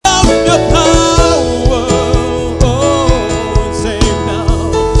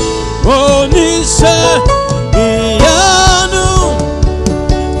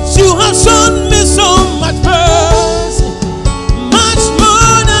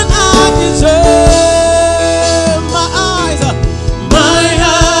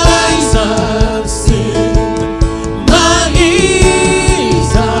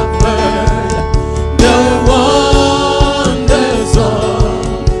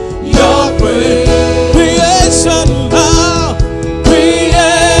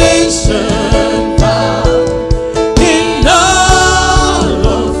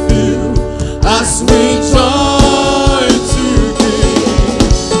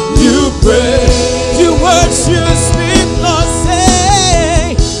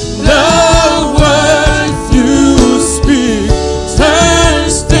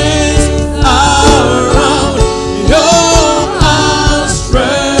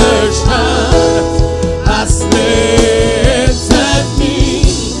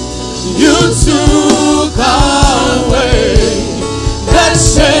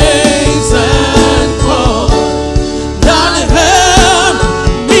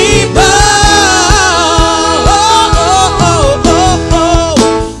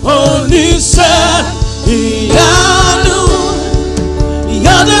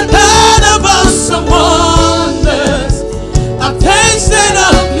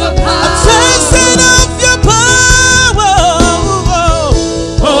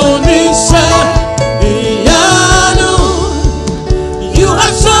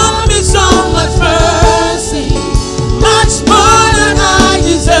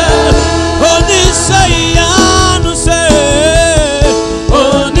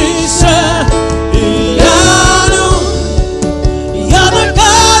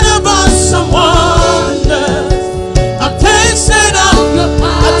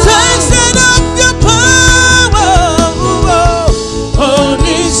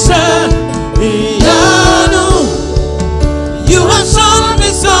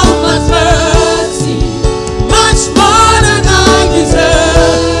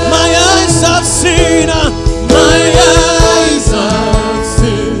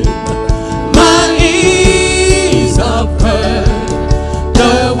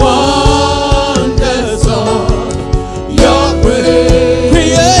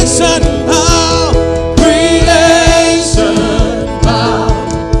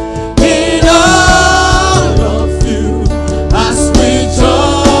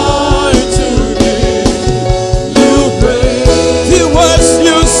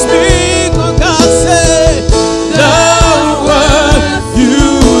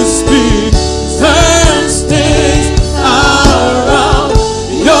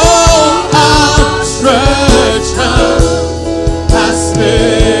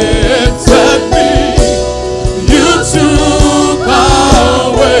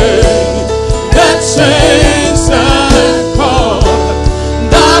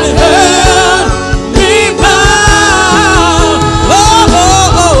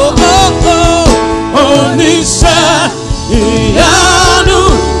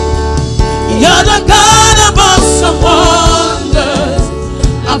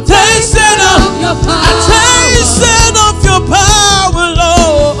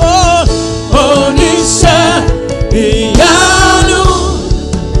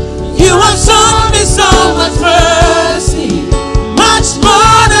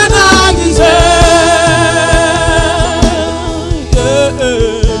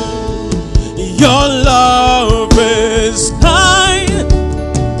Your love is kind.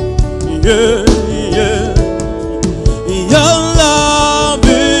 Yeah, yeah. Your love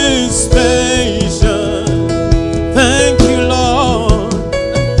is patient. Thank you, Lord.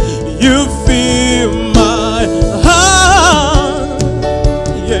 You fill my heart,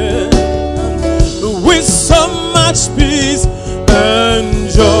 yeah, with so much peace and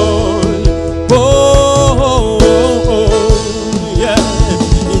joy. Oh, yeah.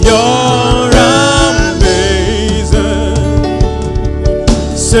 You're amazing.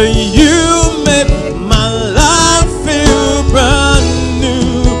 Say you make my life feel brand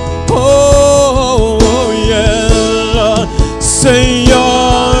new. Oh, yeah, Lord. Say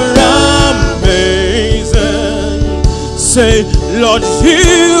you're amazing. Say, Lord,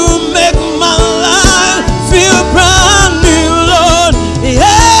 you make my life feel brand new, Lord.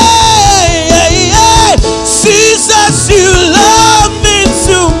 Yeah, yeah, yeah. Jesus, you love me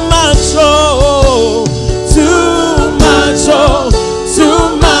too much, oh, too much, oh,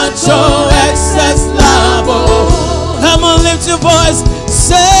 too much, oh, excess love, oh. Come on, lift your voice.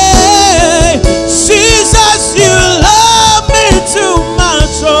 Say, Jesus, you love me too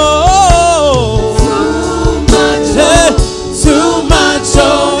much, oh, too much,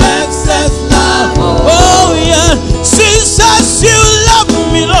 oh, excess love, oh, yeah. Jesus, you love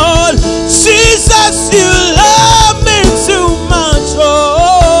me, Lord. Jesus, you love me too much,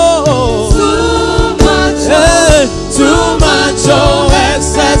 oh, too much, oh,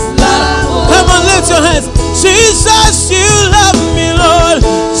 excess love. Come on, lift your hands. Jesus, you love me, Lord.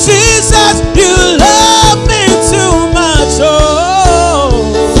 Jesus, you love me too much, oh,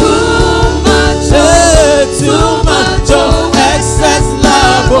 too much, oh, excess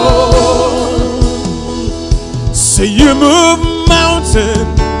love, oh. So you move mountain,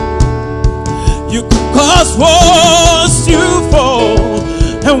 you cause walls to fall,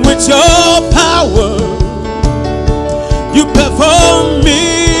 and with your power you perform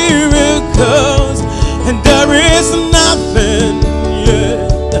miracles, and there is nothing, yeah,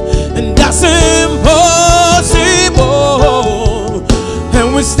 and that's impossible. And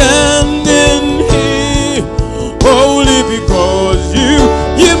we're standing here only because you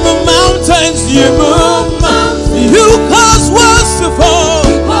move mountains, you move mountains, you cause walls to fall.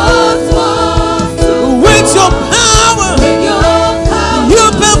 With your power, you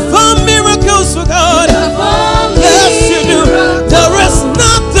perform miracles for God. Yes, you do. There is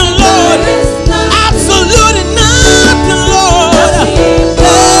nothing, Lord, absolutely nothing, Lord.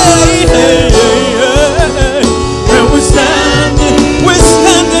 Hey, hey, hey, hey. And we're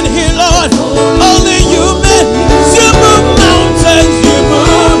standing here, Lord. Only you, man. You move mountains,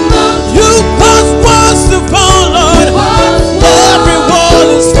 you cause walls to fall, Lord. Every wall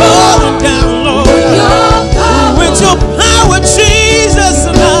is falling down, Lord. With your power, Jesus,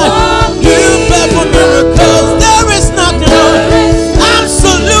 and you perform miracles. There is nothing, Lord,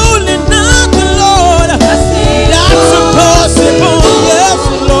 absolutely nothing, Lord, that's impossible. Yes,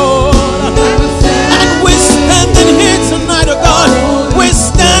 Lord. And we're standing here tonight, oh God. We're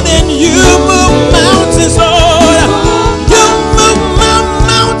standing, you move mountains, Lord. You move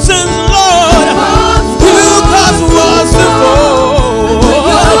mountains, Lord. You cause walls to fall.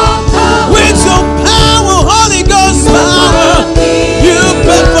 With your power, Holy Ghost power, you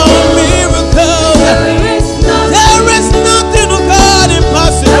perform miracles. There is nothing, oh God,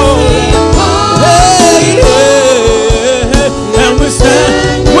 impossible. Hey, hey, and we're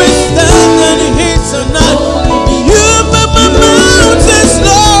standing here tonight. You move my mountains,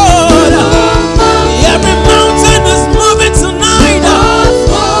 Lord. Every mountain is moving tonight.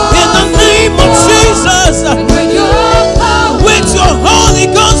 In the name of Jesus. With your Holy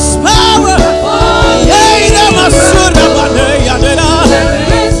Ghost power.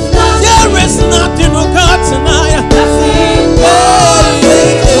 There is nothing, oh God, tonight.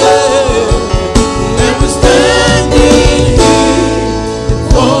 And we're standing here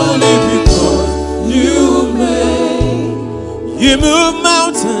only because you move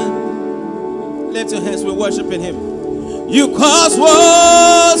mountain. Lift your hands, we're worshiping him. You cause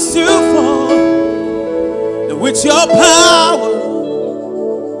walls to fall, and with your power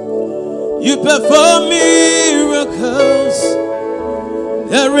you perform miracles.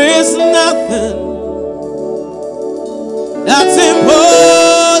 There is nothing that's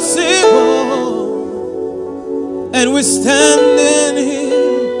impossible. And we're standing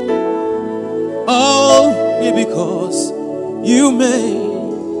here only because you made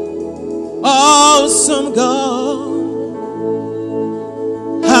awesome God.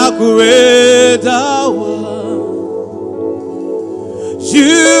 How great thou art.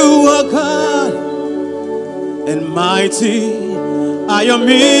 You are God, and mighty are your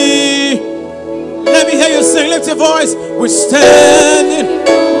miracles. Let me hear you sing. Lift your voice. We're standing.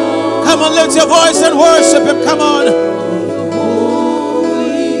 Come on, lift your voice and worship him. Come on.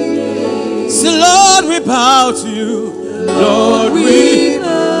 Say, Lord, we bow to you. Lord, we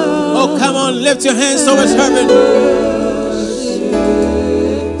bow. Oh, come on, lift your hands towards heaven.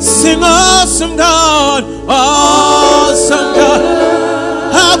 Sing, awesome God, awesome God.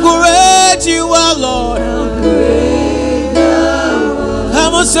 How great you are, Lord.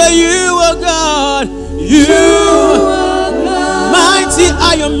 Come on, say, you are God. You are God. Mighty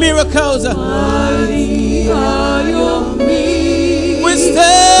are your miracles. Mighty are your miracles. We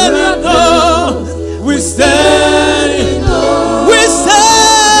stand in awe. We stand in awe. We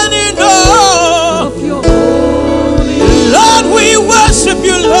stand in awe of your holy. Lord, we worship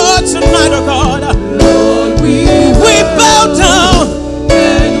you, Lord, tonight, oh God. Lord, we bow down.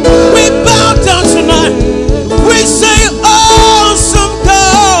 We bow down tonight. We say, awesome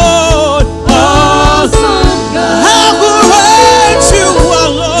God. Awesome God. How great you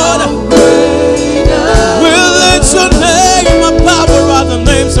are, Lord. We'll let your name, a power of the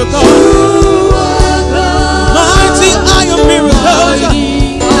names of God.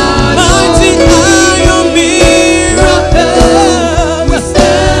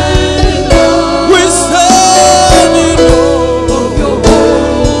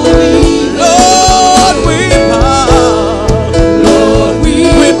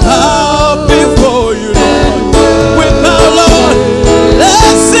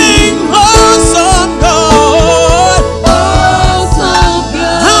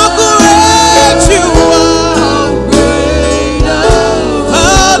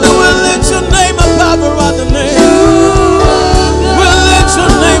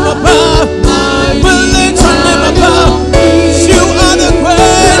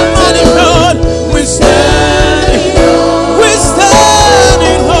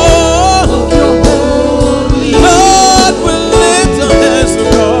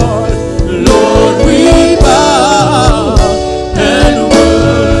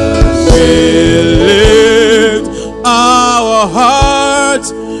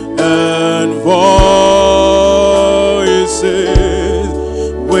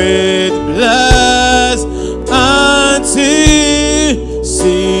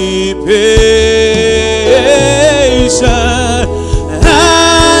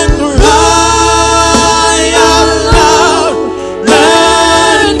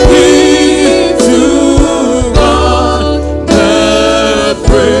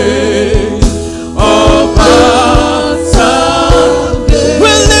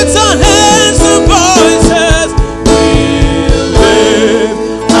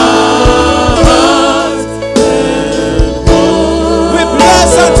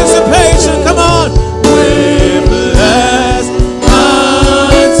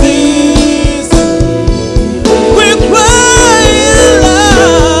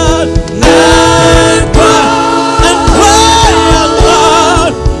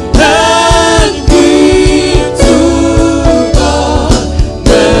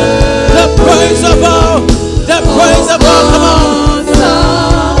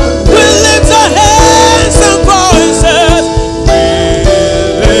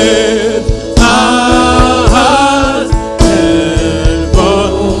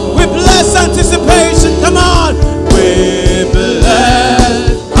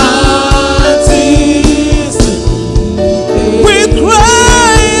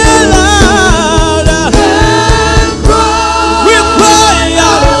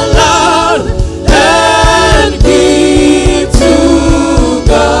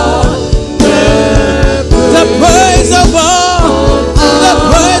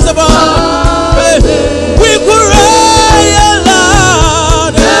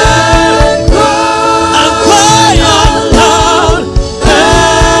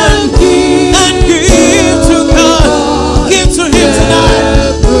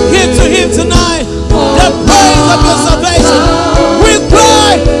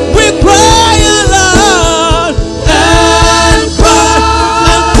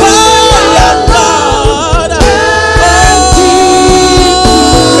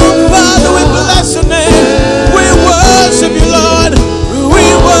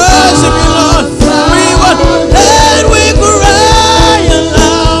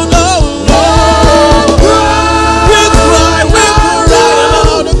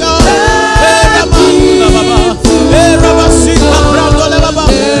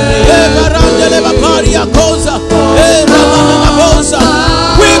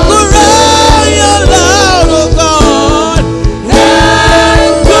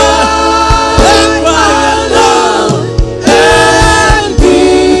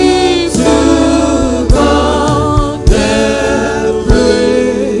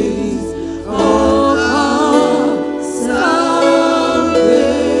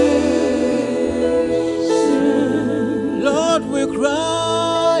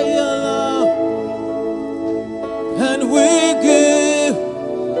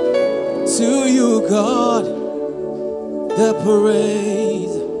 the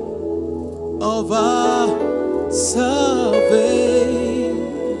praise of our salvation.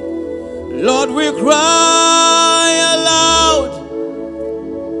 Lord, we cry aloud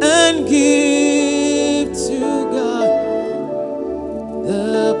and give to God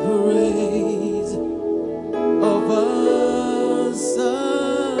the praise of our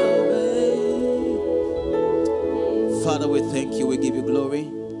salvation. Father, we thank you, we give you glory,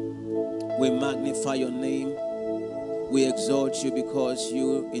 we magnify your name, we exalt you because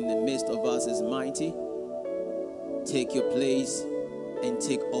you in the midst of us is mighty. Take your place and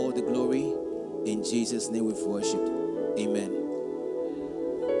take all the glory. In Jesus' name we've worshipped. Amen.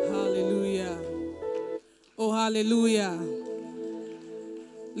 Hallelujah. Oh, hallelujah.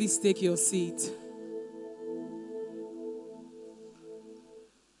 Please take your seat.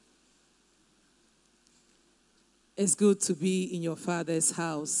 It's good to be in your Father's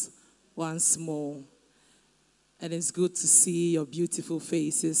house once more. And it's good to see your beautiful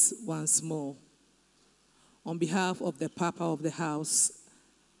faces once more. On behalf of the Papa of the house,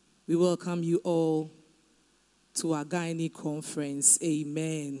 we welcome you all to our Gynae conference.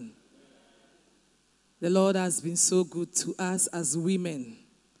 Amen. The Lord has been so good to us as women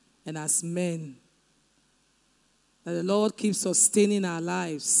and as men, that the Lord keeps sustaining our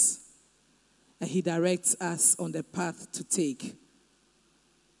lives and He directs us on the path to take.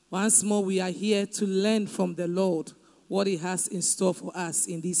 Once more, we are here to learn from the Lord what He has in store for us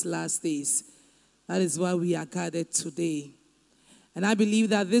in these last days. That is why we are gathered today. And I believe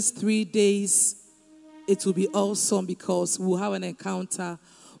that these 3 days, it will be awesome because we'll have an encounter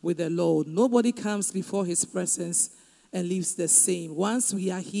with the Lord. Nobody comes before His presence and leaves the same. Once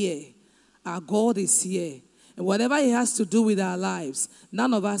we are here, our God is here. And whatever He has to do with our lives,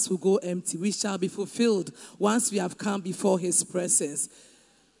 none of us will go empty. We shall be fulfilled once we have come before His presence.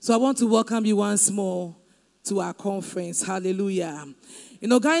 So I want to welcome you once more to our conference. Hallelujah. You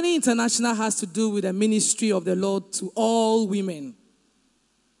know, Gynae International has to do with the ministry of the Lord to all women.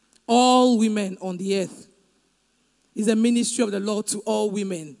 All women on the earth. It's a ministry of the Lord to all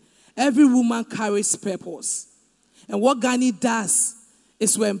women. Every woman carries purpose. And what Gynae does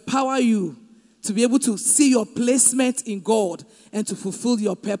is to empower you to be able to see your placement in God and to fulfill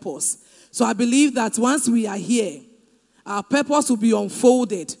your purpose. So I believe that once we are here, our purpose will be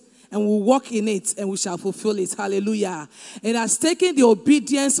unfolded and we'll walk in it and we shall fulfill it. Hallelujah. It has taken the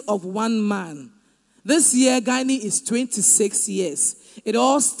obedience of one man. This year, Gynae is 26 years. It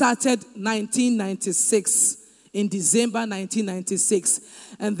all started 1996. In December 1996.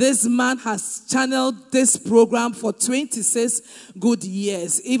 And this man has channeled this program for 26 good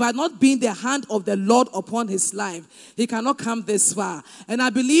years. If it had not been the hand of the Lord upon his life, he cannot come this far. And I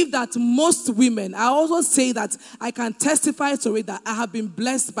believe that most women, I also say that I can testify to it that I have been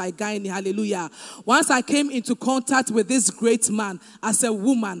blessed by Gynae. Hallelujah. Once I came into contact with this great man as a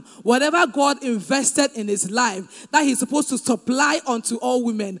woman, whatever God invested in his life that he's supposed to supply unto all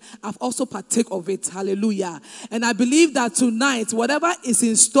women, I've also partake of it. Hallelujah. And I believe that tonight, whatever is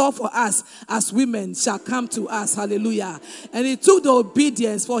in store for us as women shall come to us. Hallelujah. And it took the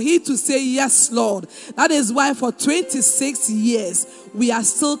obedience for he to say, yes, Lord. That is why for 26 years, we are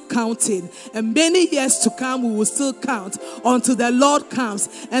still counting. And many years to come, we will still count until the Lord comes.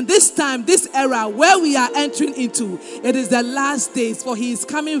 And this time, this era where we are entering into, it is the last days, for he is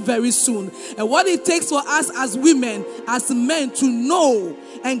coming very soon. And what it takes for us as women, as men, to know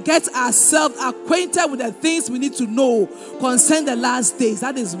and get ourselves acquainted with the things we need to know concerning the last days.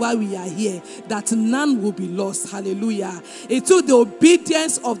 That is why we are here, that none will be lost. Hallelujah. It took the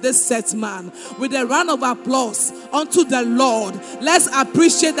obedience of this set man. With a round of applause unto the Lord, let's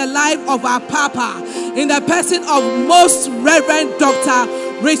appreciate the life of our Papa in the person of Most Reverend Dr.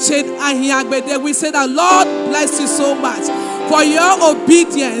 Richard Ahiagbede. We say that Lord bless you so much for your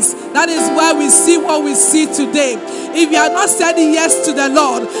obedience. That is why we see what we see today. If you have not said yes to the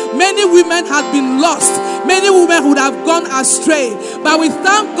Lord, many women have been lost. Many women would have gone astray. But we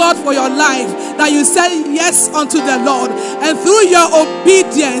thank God for your life, that you said yes unto the Lord. And through your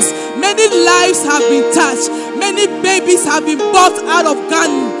obedience, many lives have been touched. Many babies have been bought out of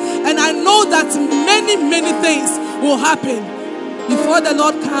Ghana. And I know that many, many things will happen. Before the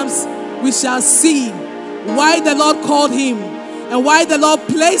Lord comes, we shall see why the Lord called him and why the Lord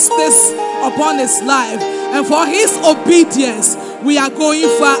placed this upon his life. And for his obedience, we are going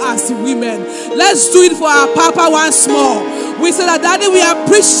far as women. Let's do it for our Papa once more. We say that, Daddy, we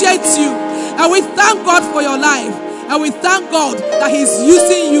appreciate you. And we thank God for your life. And we thank God that he's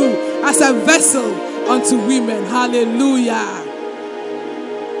using you as a vessel unto women. Hallelujah.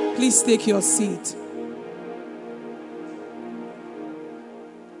 Please take your seat.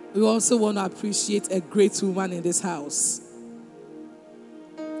 We also want to appreciate a great woman in this house.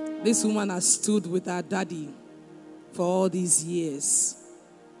 This woman has stood with her daddy for all these years.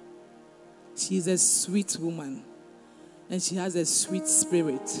 She's a sweet woman, and she has a sweet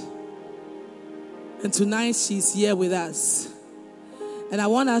spirit. And tonight she's here with us. And I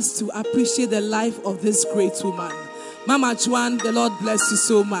want us to appreciate the life of this great woman. Mama Juan, the Lord bless you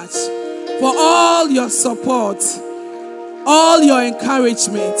so much for all your support, all your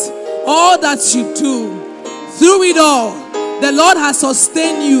encouragement, all that you do. Through it all, the Lord has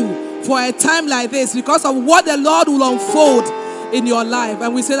sustained you for a time like this because of what the Lord will unfold in your life.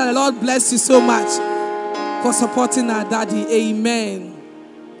 And we say that the Lord bless you so much for supporting our daddy. Amen.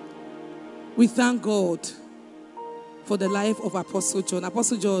 We thank God for the life of Apostle John.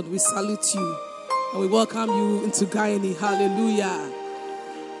 Apostle John, we salute you and we welcome you into Guinea. Hallelujah.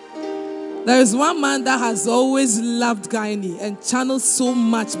 There is one man that has always loved Guinea and channeled so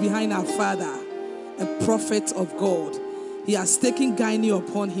much behind our father, a prophet of God. He has taken Guinea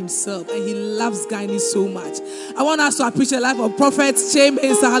upon himself and he loves Guinea so much. I want us to appreciate the life of Prophet James.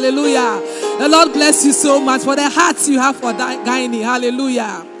 Hallelujah. The Lord bless you so much for the hearts you have for Guinea.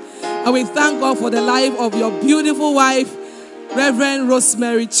 Hallelujah. And we thank God for the life of your beautiful wife, Reverend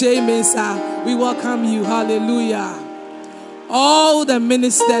Rosemary James. We welcome you. Hallelujah. All the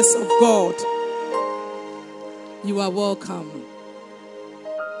ministers of God, you are welcome.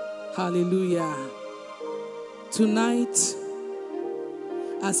 Hallelujah. Tonight,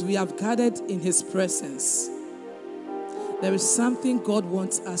 as we have gathered in his presence, there is something God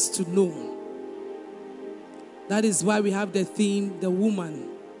wants us to know. That is why we have the theme, the woman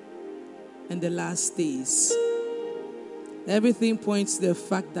and the last days. Everything points to the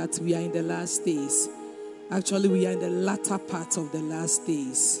fact that we are in the last days. Actually, we are in the latter part of the last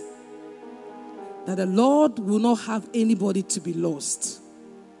days. That the Lord will not have anybody to be lost.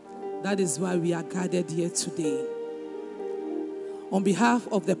 That is why we are gathered here today. On behalf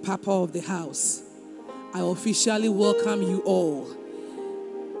of the Papa of the house, I officially welcome you all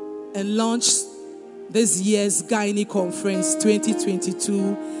and launch this year's Guinea Conference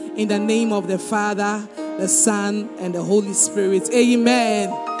 2022 in the name of the Father, the Son, and the Holy Spirit. Amen.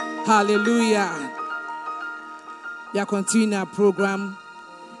 Hallelujah. We are continuing our program,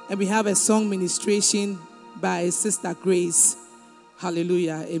 and we have a song ministration by Sister Grace.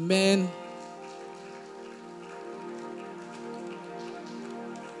 Hallelujah. Amen.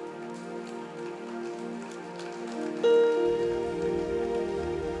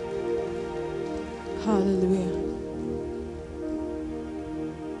 Hallelujah.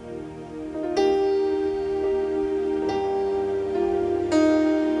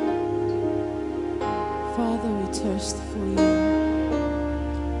 Father, we thirst for you.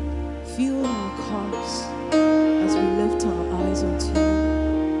 Fill our cups as we lift our eyes unto you.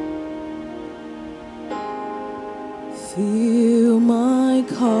 Fill my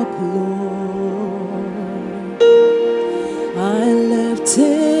cup, Lord. I lift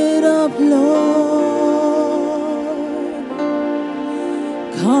it up, Lord.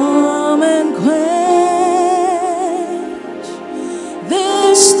 Come and quench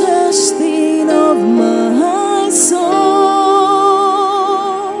this thirsting of my soul.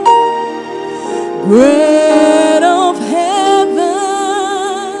 Bread of heaven,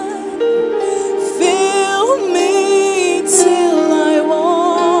 fill me till I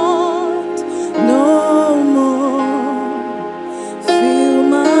want no more. Fill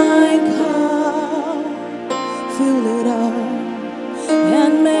my cup, fill it up,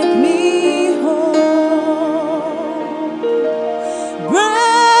 and make me whole.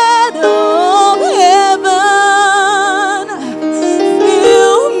 Bread of heaven,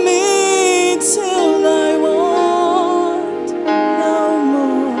 fill me till I want no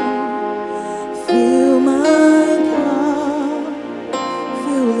more. Fill my cup,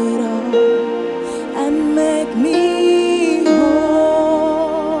 fill it up, and make me whole.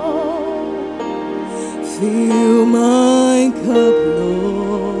 Fill my cup,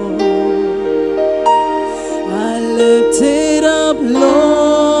 Lord. I lift it up, Lord.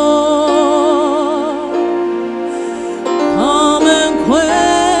 Come and quench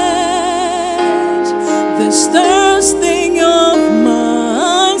this thirsting of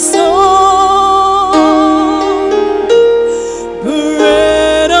my soul.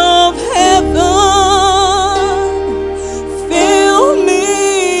 Bread of heaven, fill me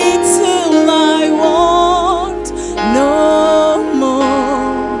till I want no more.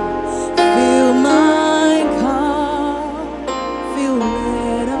 Fill my cup, fill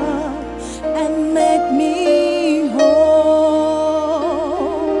it up, and make me whole.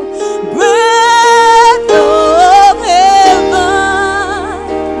 Bread of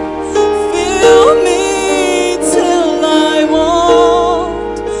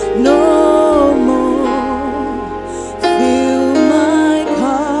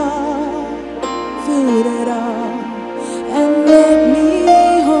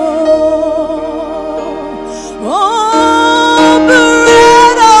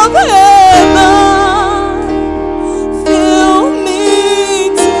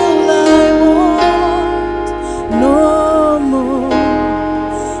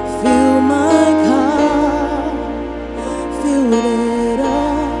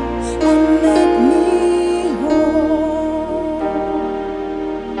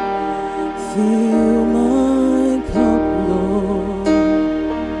Fill my cup, Lord.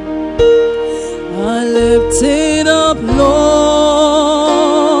 I lift it up, Lord.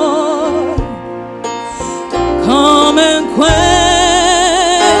 Come and quench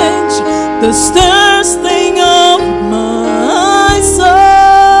the thirsting of my soul.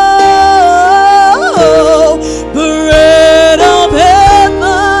 Bread of heaven,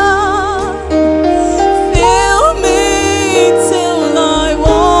 fill me till I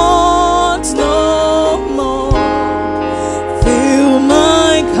want no more. Fill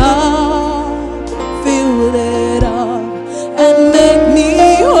my cup, fill it up, and make me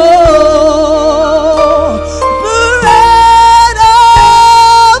whole. Bread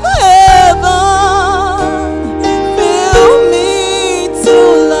of heaven, fill me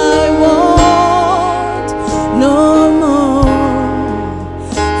till I want no more.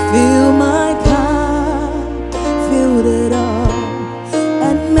 Fill my cup, fill it up,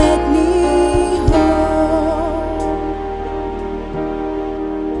 and make me whole.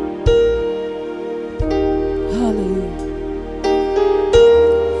 Hallelujah.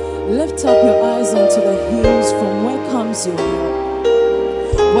 Lift up your eyes unto the hills, from where comes your help.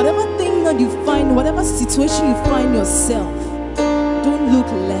 Whatever thing that you find, whatever situation you find yourself, don't look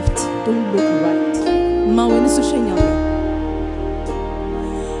left, don't look right.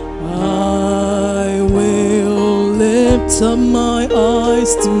 I will lift up my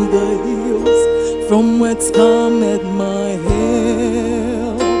eyes to the hills, from whence cometh my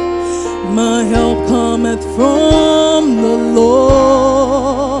help. My help cometh from the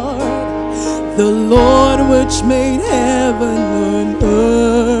Lord which made heaven and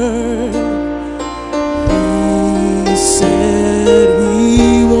earth. He said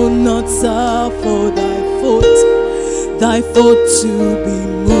he will not suffer thy foot to be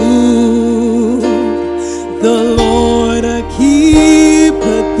moved. The Lord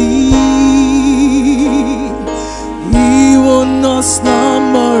keepeth thee. He will not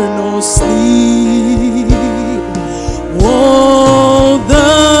slumber nor sleep. Oh,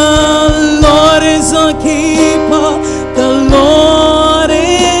 the Lord is a keeper. The Lord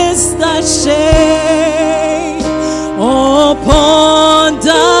is thy shade upon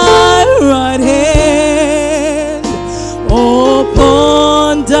thy right hand.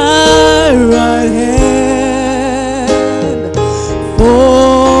 Upon thy right hand.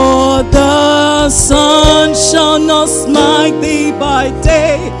 For the sun shall not smite thee by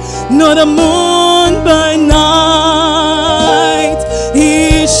day, nor the moon by night.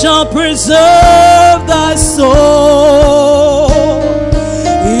 He shall preserve thy soul,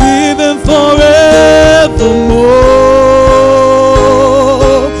 even forevermore.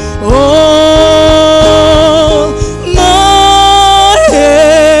 Oh, my help,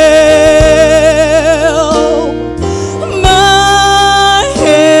 my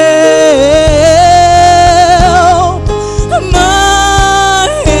help, my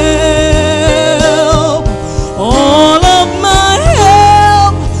help. All of my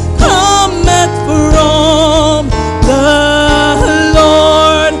help cometh from the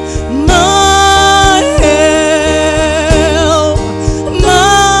Lord. My help,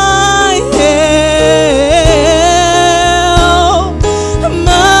 my help,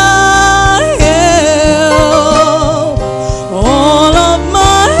 my help. All of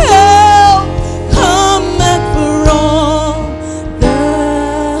my help cometh from the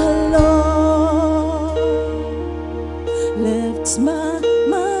Lord. Lift my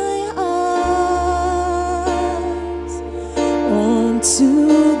eyes onto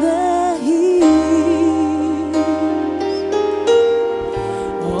the hills.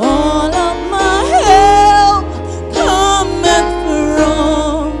 All of my help cometh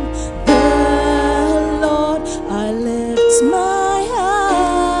from the Lord. I lift my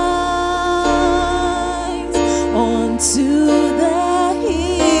eyes onto the hills.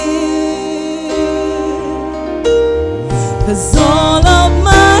 'Cause all of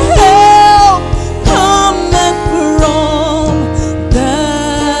my help cometh from the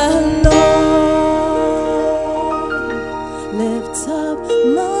Lord. Lift up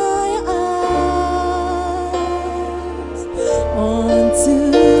my eyes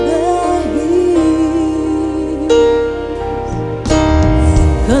onto the hills.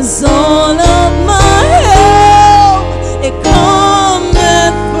 'Cause all of my help, it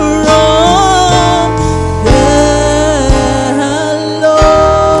cometh from the Lord.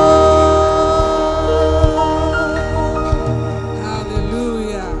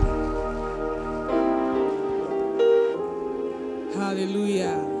 Hallelujah.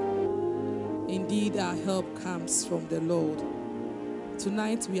 Hallelujah. Indeed, our help comes from the Lord.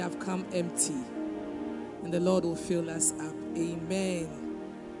 Tonight we have come empty, and the Lord will fill us up. Amen.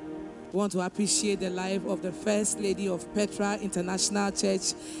 We want to appreciate the life of the First Lady of Petra International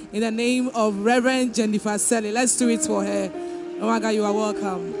Church in the name of Reverend Jennifer Selly. Let's do it for her. Oh my God, you are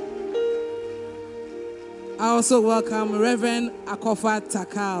welcome. I also welcome Reverend Akofa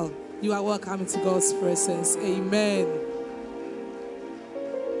Takal. You are welcome into God's presence. Amen.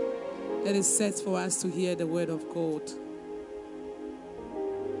 It is set for us to hear the word of God.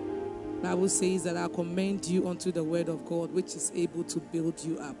 The Bible says that I commend you unto the word of God, which is able to build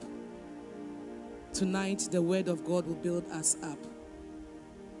you up. Tonight, the word of God will build us up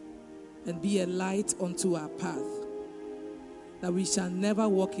and be a light unto our path, that we shall never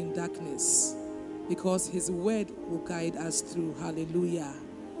walk in darkness, because his word will guide us through. Hallelujah.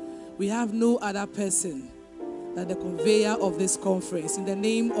 We have no other person than the conveyor of this conference, in the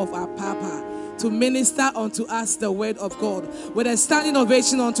name of our Papa, to minister unto us the word of God. With a standing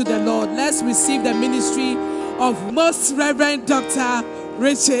ovation unto the Lord, let's receive the ministry of Most Reverend Dr.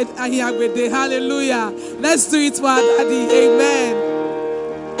 Richard Ahiagbede. Hallelujah. Let's do it for our daddy. Amen.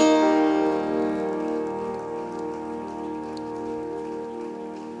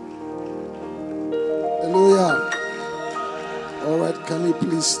 Hallelujah. All right, can you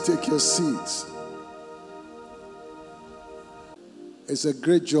please take your seats? It's a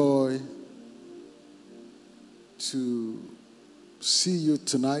great joy to see you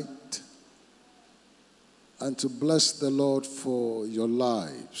tonight and to bless the Lord for your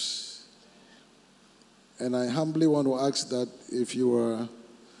lives. And I humbly want to ask that if you are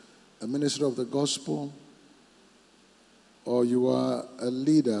a minister of the gospel, or you are a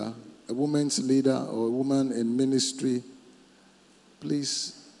leader, a woman's leader or a woman in ministry,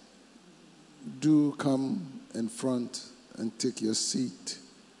 please do come in front and take your seat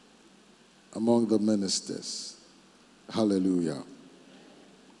among the ministers. Hallelujah.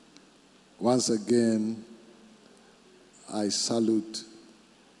 Once again, I salute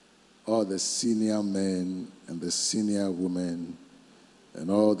all the senior men and the senior women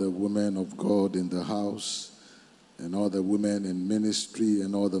and all the women of God in the house and all the women in ministry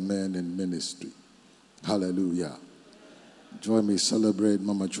and all the men in ministry. Hallelujah. Join me, celebrate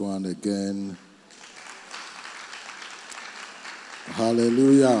Mama Joan again.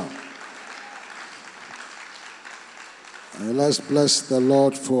 Hallelujah. And let's bless the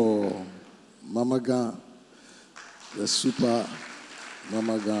Lord for Mama Gan, the super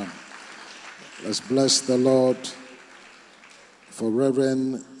Mama Gan. Let's bless the Lord for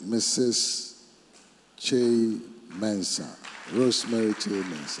Reverend Mrs. Che Mensah, Rosemary Che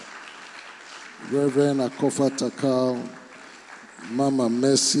Mensah, Reverend Akofa Takal, Mama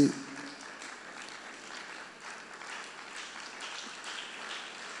Mercy,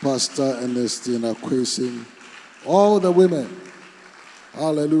 Pastor Ernestina Kwesi, all the women.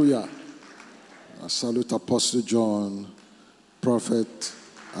 Hallelujah. I salute Apostle John, Prophet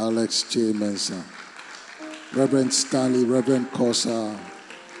Alex Che Mensah, Reverend Stanley, Reverend Kosa,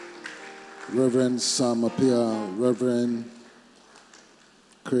 Reverend Sam Apia, Reverend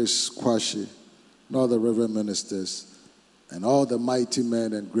Chris Kwashi, and all the Reverend ministers, and all the mighty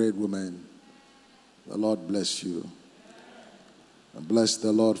men and great women. The Lord bless you. And bless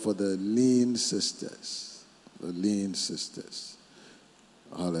the Lord for the lean sisters. The lean sisters.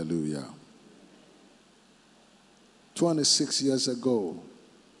 Hallelujah. 26 years ago,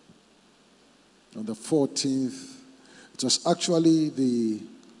 on the 14th, it was actually the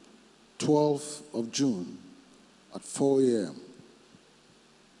 12th of June at 4 a.m.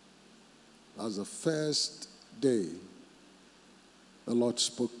 That was the first day the Lord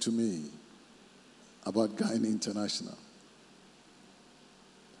spoke to me about Guinea International.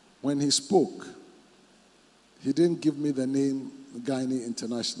 When he spoke, he didn't give me the name Guinea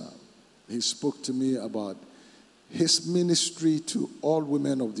International. He spoke to me about his ministry to all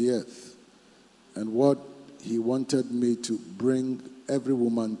women of the earth and what he wanted me to bring every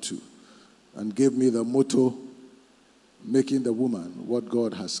woman to, and gave me the motto, making the woman what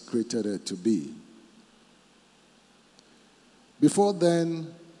God has created her to be. Before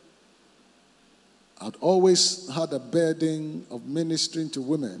then, I'd always had a burden of ministering to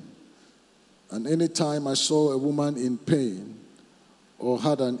women. And anytime I saw a woman in pain or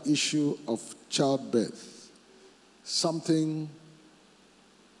had an issue of childbirth, something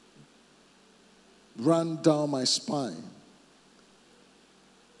ran down my spine.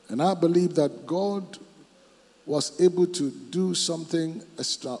 And I believe that God was able to do something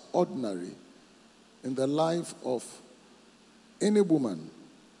extraordinary in the life of any woman.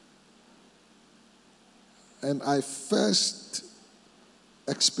 And I first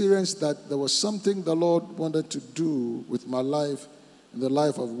experienced that there was something the Lord wanted to do with my life, in the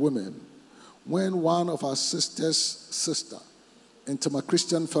life of women, when one of our sister Intima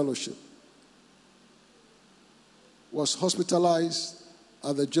Christian Fellowship, was hospitalized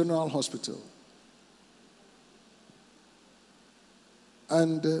at the General Hospital.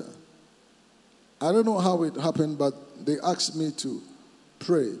 And I don't know how it happened, but they asked me to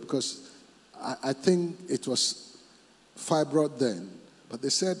pray because I think it was fibroid then. But they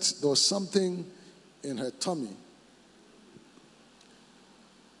said there was something in her tummy.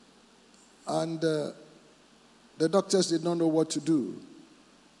 And the doctors did not know what to do.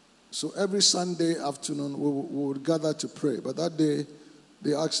 So every Sunday afternoon, we would gather to pray. But that day,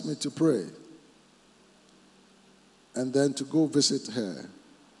 they asked me to pray. And then to go visit her.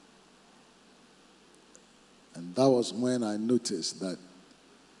 And that was when I noticed that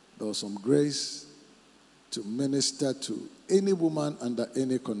there was some grace to minister to any woman under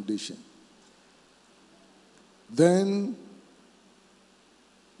any condition. Then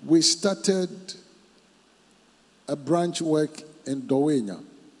we started a branch work in Dawenya.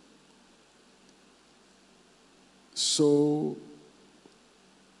 So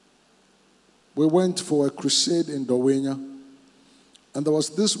we went for a crusade in Dawenya. And there was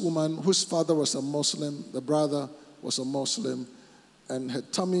this woman whose father was a Muslim, the brother was a Muslim, and her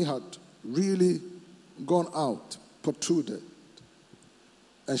tummy had really gone out, protruded.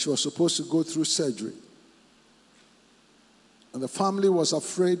 And she was supposed to go through surgery. And the family was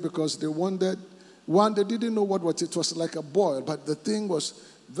afraid because they wondered, one, they didn't know what it was like a boil, but the thing was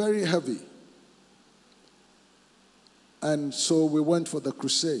very heavy. And so we went for the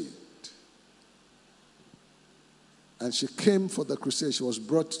crusade. And she came for the crusade. She was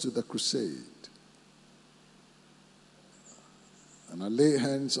brought to the crusade. And I laid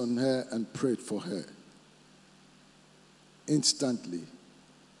hands on her and prayed for her. Instantly,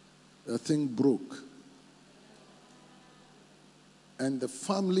 the thing broke. And the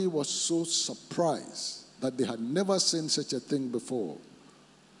family was so surprised that they had never seen such a thing before.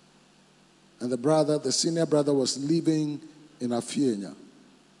 And the senior brother was living in Afienya.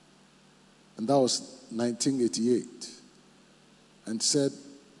 And that was 1988. And said,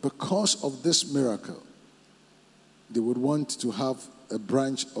 because of this miracle, they would want to have a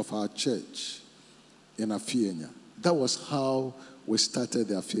branch of our church in Afienya. That was how we started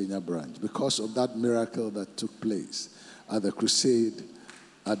the Afienya branch, because of that miracle that took place at the crusade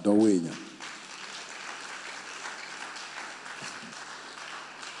at Dawenya.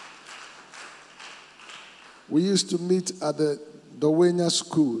 We used to meet at the Dawenya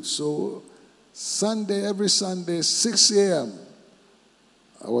school. So every Sunday, 6 a.m.,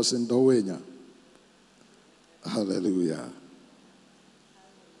 I was in Dawenya. Hallelujah.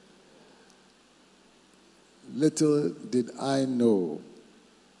 Little did I know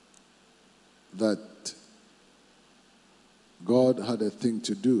that God had a thing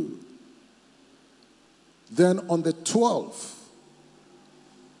to do. Then on the 12th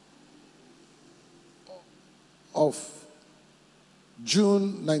of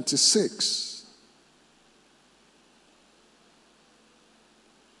June 96,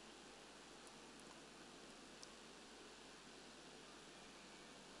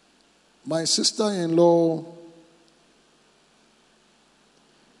 my sister-in-law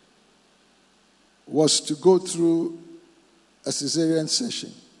was to go through a cesarean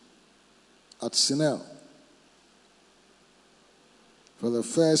section at Sinel for the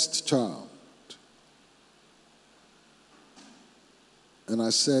first child. And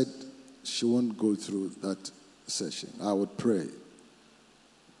I said she won't go through that session. I would pray.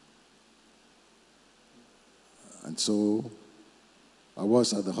 And so I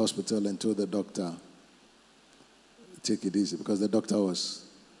was at the hospital and told the doctor, take it easy, because the doctor was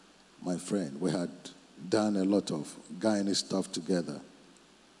my friend. We had done a lot of gynae stuff together.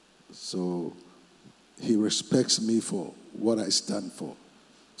 So he respects me for what I stand for.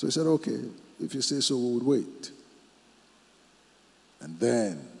 So he said, okay, if you say so, we would wait. And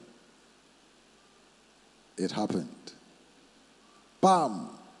then it happened. Bam!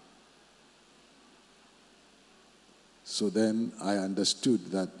 So then I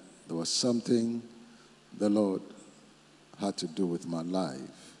understood that there was something the Lord had to do with my life.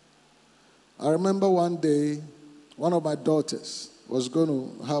 I remember one day, one of my daughters was going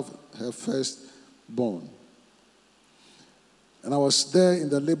to have her first born. And I was there in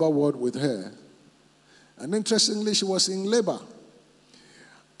the labor ward with her. And interestingly, she was in labor.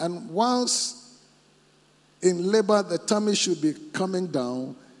 And whilst in labor, the tummy should be coming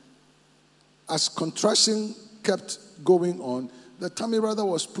down, as contraction kept going on, the tummy rather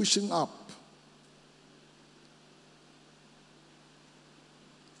was pushing up.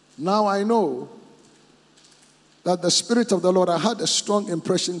 Now I know that the Spirit of the Lord, I had a strong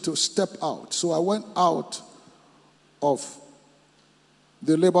impression to step out. So I went out of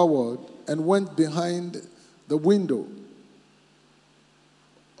the labor ward and went behind the window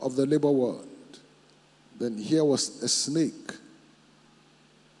of the labor ward. Then here was a snake.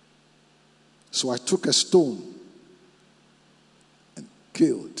 So I took a stone and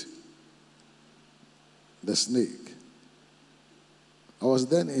killed the snake. I was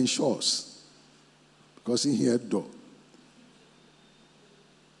then in shorts because he had door.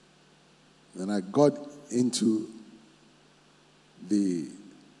 Then I got into the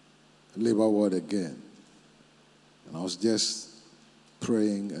labor ward again. And I was just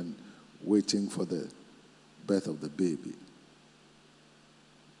praying and waiting for the birth of the baby.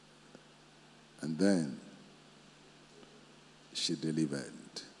 And then she delivered.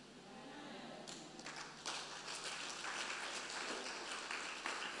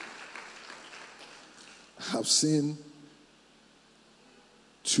 I've seen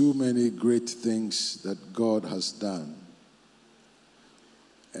too many great things that God has done.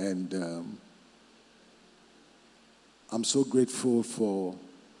 And I'm so grateful for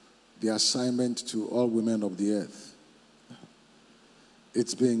the assignment to all women of the earth.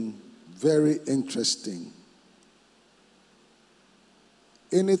 It's been very interesting.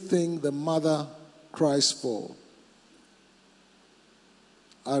 Anything the mother cries for.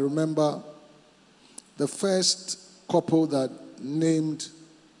 I remember the first couple that named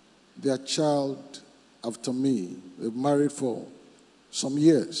their child after me. They married for some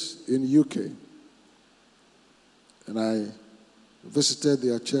years in UK. And I visited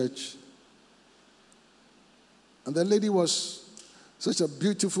their church. And the lady was such a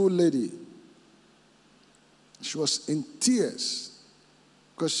beautiful lady. She was in tears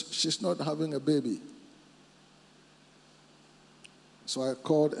because she's not having a baby. So I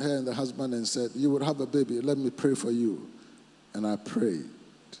called her and the husband and said, "You would have a baby. Let me pray for you." And I prayed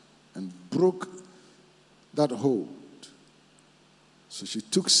and broke that hold. So she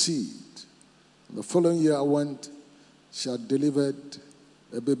took seed. The following year I went, she had delivered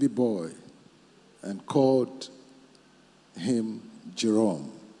a baby boy and called him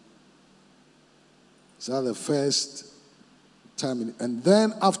Jerome. So the first time. And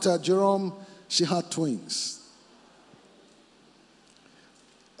then after Jerome, she had twins.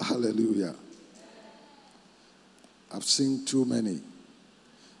 Hallelujah. I've seen too many.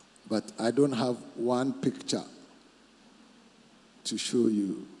 But I don't have one picture to show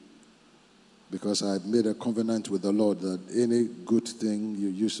you, because I've made a covenant with the Lord that any good thing you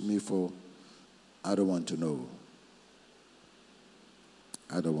use me for, I don't want to know.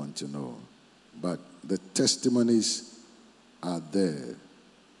 I don't want to know. But the testimonies are there.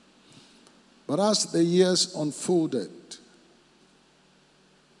 But as the years unfolded,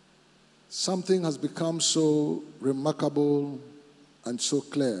 something has become so remarkable and so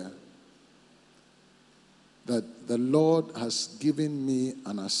clear that the Lord has given me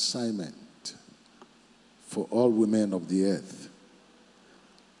an assignment for all women of the earth.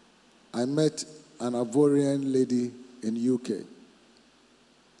 I met an Ivorian lady in UK.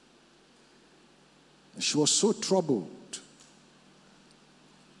 She was so troubled.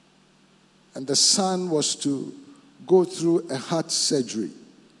 And the son was to go through a heart surgery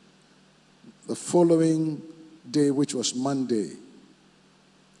the following day, which was Monday.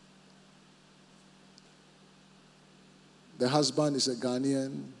 The husband is a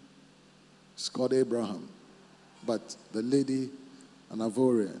Ghanaian. It's called Abraham. But the lady, an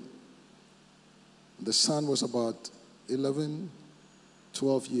Ivorian. The son was about 11,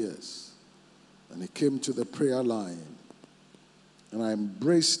 12 years. And he came to the prayer line. And I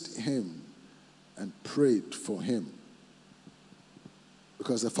embraced him and prayed for him.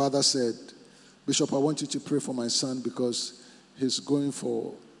 Because the father said, "Bishop, I want you to pray for my son because he's going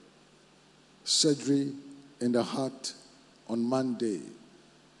for surgery in the heart on Monday.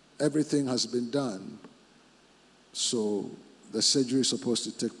 Everything has been done, so the surgery is supposed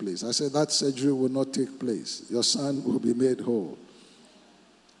to take place." I said, "That surgery will not take place. Your son will be made whole."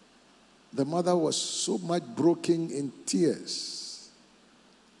 The mother was so much broken in tears,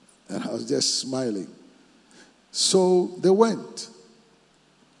 and I was just smiling. So they went.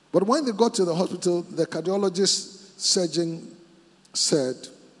 But when they got to the hospital, the cardiologist surgeon said,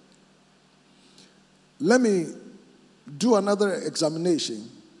 "Let me do another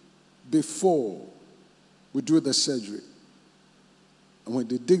examination before we do the surgery." And when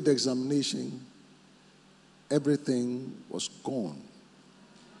they did the examination, everything was gone.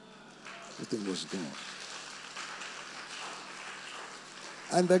 Everything was gone.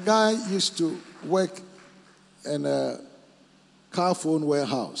 And the guy used to work in a car phone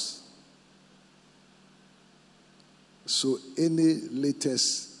warehouse. So any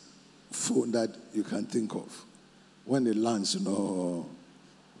latest phone that you can think of, when it lands,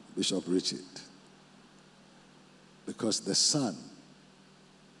 Bishop Richard, because the son,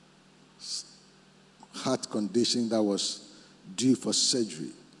 heart condition that was due for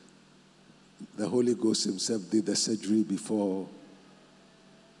surgery, the Holy Ghost himself did the surgery before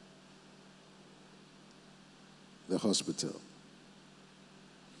the hospital.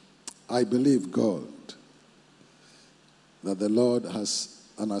 I believe God that the Lord has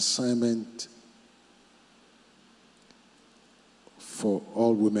an assignment for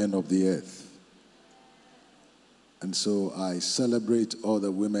all women of the earth. And so I celebrate all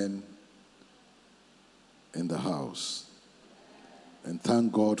the women in the house and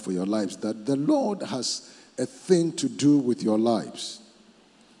thank God for your lives, that the Lord has a thing to do with your lives.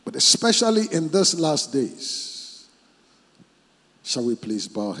 But especially in these last days, shall we please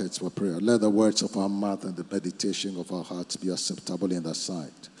bow our heads for prayer? Let the words of our mouth and the meditation of our hearts be acceptable in thy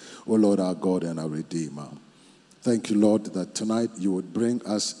sight, O Lord, our God and our Redeemer. Thank you, Lord, that tonight you would bring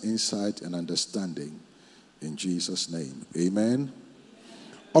us insight and understanding. In Jesus' name, amen.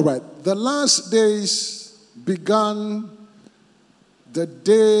 All right, the last days began the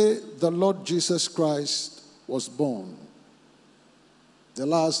day the Lord Jesus Christ was born. The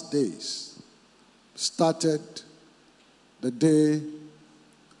last days started the day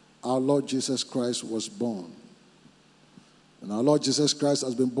our Lord Jesus Christ was born. And our Lord Jesus Christ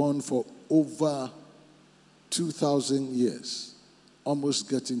has been born for over 2,000 years, almost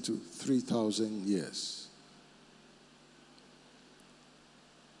getting to 3,000 years.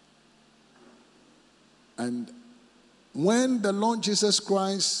 And when the Lord Jesus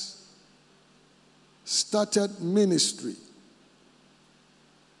Christ started ministry,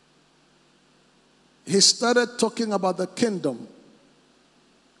 he started talking about the kingdom.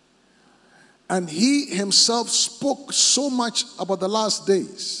 And he himself spoke so much about the last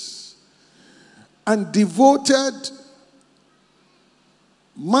days and devoted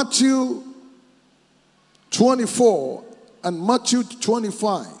Matthew 24 and Matthew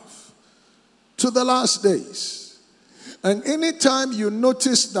 25 to the last days. And anytime you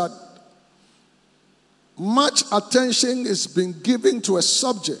notice that much attention is being given to a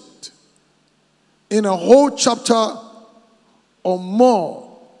subject in a whole chapter or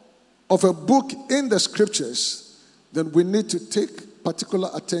more of a book in the scriptures, then we need to take particular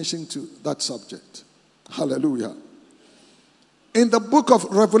attention to that subject. Hallelujah. In the book of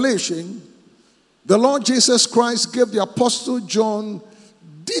Revelation, the Lord Jesus Christ gave the Apostle John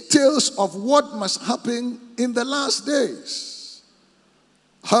details of what must happen in the last days.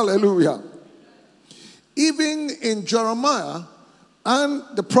 Hallelujah. Even in Jeremiah and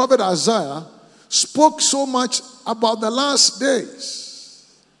the prophet Isaiah spoke so much about the last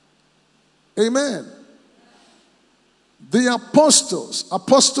days. Amen. The apostles,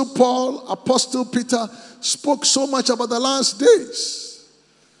 Apostle Paul, Apostle Peter, spoke so much about the last days.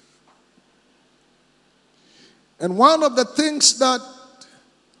 And one of the things that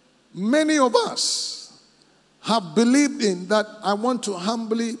many of us have believed in, that I want to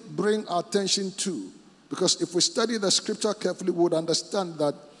humbly bring our attention to, because if we study the scripture carefully, we would understand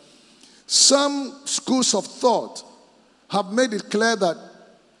that some schools of thought have made it clear that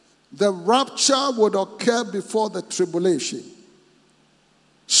the rapture would occur before the tribulation,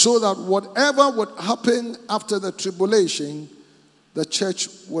 so that whatever would happen after the tribulation, the church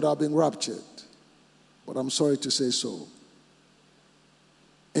would have been raptured. But I'm sorry to say so.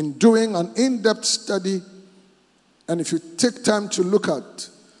 In doing an in-depth study, and if you take time to look at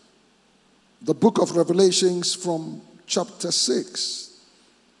the book of Revelations from chapter 6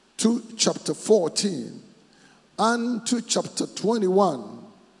 to chapter 14 and to chapter 21,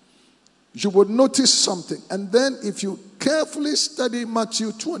 you would notice something. And then if you carefully study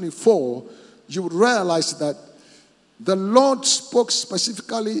Matthew 24, you would realize that the Lord spoke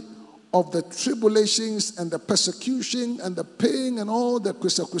specifically of the tribulations and the persecution and the pain and all the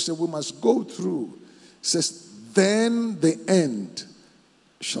Christian we must go through. It says, then the end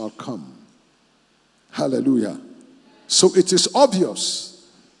shall come. Hallelujah. So it is obvious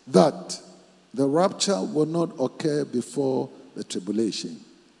that the rapture will not occur before the tribulation.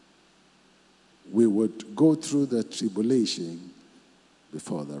 We would go through the tribulation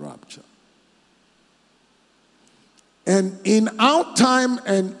before the rapture. And in our time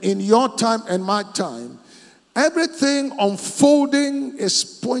and in your time and my time, everything unfolding is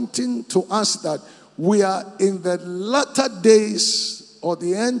pointing to us that we are in the latter days or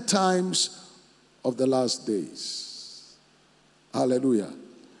the end times of the last days. Hallelujah.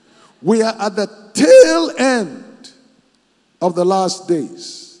 We are at the tail end of the last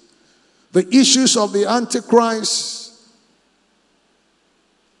days. The issues of the Antichrist,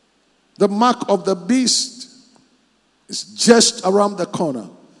 the mark of the beast, is just around the corner.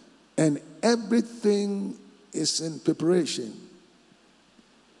 And everything is in preparation.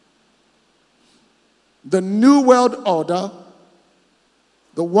 The New World Order,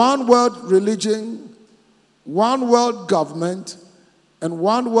 the one world religion, one world government, and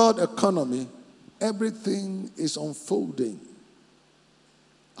one world economy, everything is unfolding.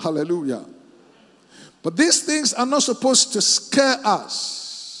 Hallelujah. But these things are not supposed to scare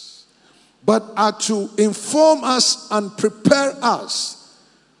us, but are to inform us and prepare us,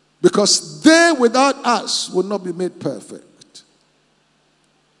 because they without us will not be made perfect.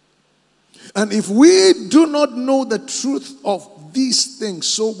 And if we do not know the truth of these things,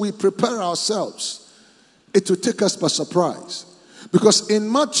 so we prepare ourselves, it will take us by surprise. Because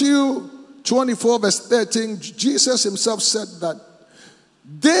in Matthew 24 verse 13, Jesus himself said that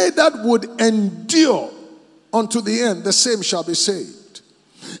they that would endure unto the end, the same shall be saved.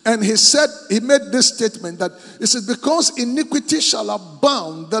 And he made this statement that he said, because iniquity shall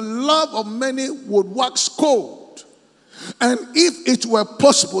abound, the love of many would wax cold. And if it were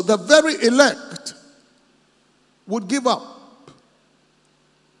possible, the very elect would give up,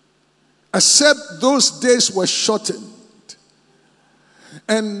 except those days were shortened.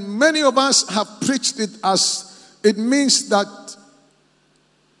 And many of us have preached it as it means that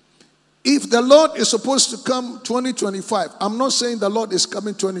if the Lord is supposed to come 2025, I'm not saying the Lord is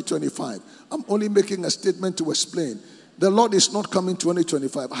coming 2025. I'm only making a statement to explain. The Lord is not coming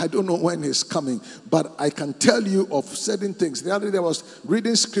 2025. I don't know when he's coming, but I can tell you of certain things. The other day I was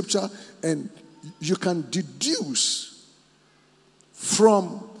reading scripture, and you can deduce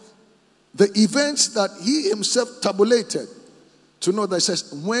from the events that he himself tabulated to know that it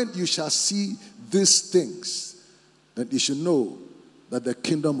says, when you shall see these things, then you should know that the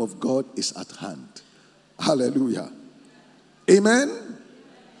kingdom of God is at hand. Hallelujah. Amen?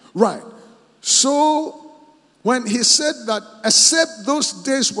 Right. So, when he said that, except those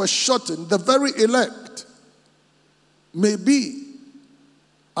days were shortened, the very elect may be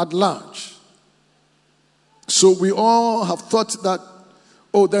at large. So we all have thought that,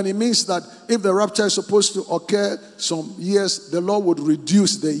 oh, then it means that if the rapture is supposed to occur some years, the Lord would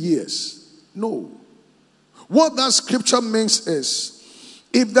reduce the years. No. What that scripture means is,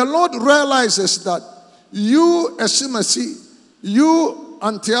 if the Lord realizes that you, Esimasi, you,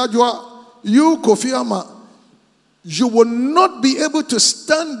 Antiadua, you, Kofi Ama, you will not be able to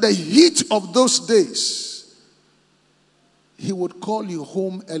stand the heat of those days, he would call you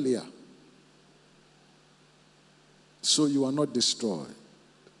home earlier, so you are not destroyed.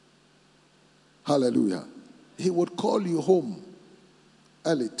 Hallelujah. He would call you home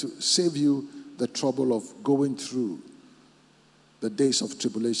early to save you the trouble of going through the days of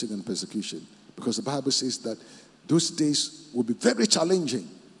tribulation and persecution. Because the Bible says that those days will be very challenging.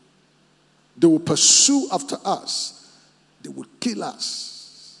 They will pursue after us. They will kill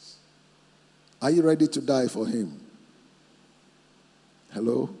us. Are you ready to die for him?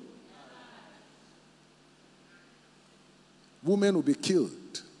 Hello? Women will be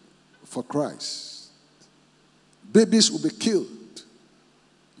killed for Christ. Babies will be killed.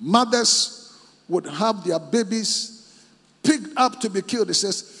 Mothers would have their babies picked up to be killed. It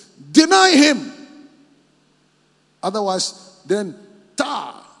says, deny him. Otherwise, then,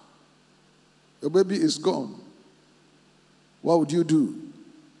 your baby is gone. What would you do?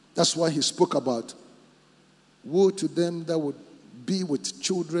 That's why he spoke about, woe to them that would be with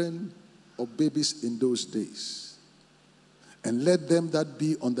children or babies in those days. And let them that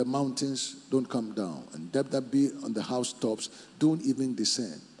be on the mountains don't come down. And them that be on the housetops don't even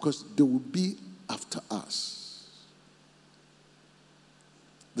descend. Because they will be after us.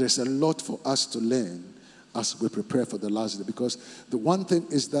 There's a lot for us to learn as we prepare for the last day. Because the one thing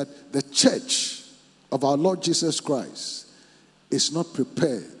is that the church of our Lord Jesus Christ is not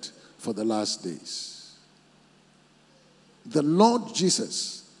prepared for the last days. The Lord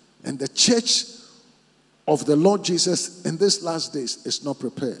Jesus and the church of the Lord Jesus in these last days is not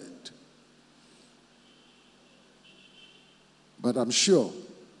prepared. But I'm sure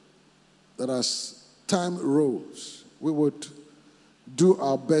that as time rolls, we would do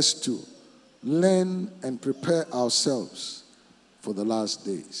our best to learn and prepare ourselves for the last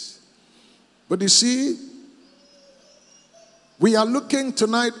days. But you see, we are looking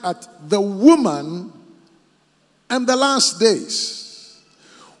tonight at the woman and the last days.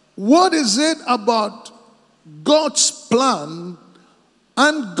 What is it about God's plan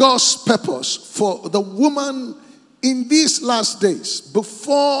and God's purpose for the woman in these last days,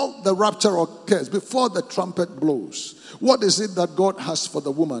 before the rapture occurs, before the trumpet blows? What is it that God has for the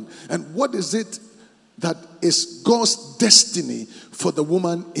woman? And what is it that is God's destiny for the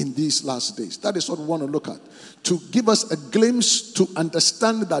woman in these last days. That is what we want to look at. To give us a glimpse to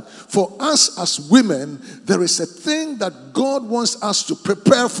understand that for us as women, there is a thing that God wants us to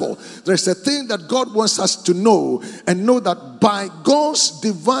prepare for. There is a thing that God wants us to know, and know that by God's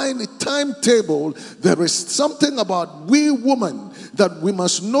divine timetable, there is something about we women that we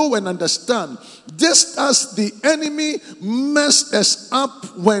must know and understand. Just as the enemy messed us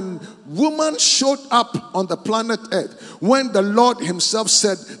up when woman showed up on the planet Earth, when the Lord himself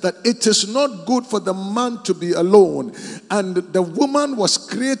said that it is not good for the man to be alone, and the woman was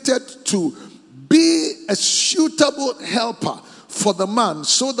created to be a suitable helper for the man,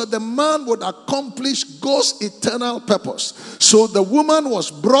 so that the man would accomplish God's eternal purpose. So the woman was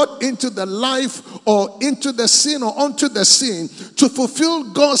brought into the life, or into the scene, or onto the scene, to fulfill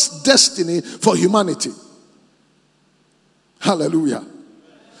God's destiny for humanity. Hallelujah.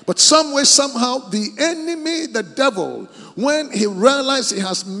 But some way, somehow, the enemy, the devil, when he realized he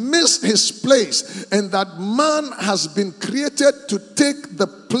has missed his place, and that man has been created to take the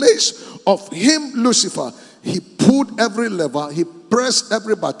place of him, Lucifer, he pulled every lever, he pressed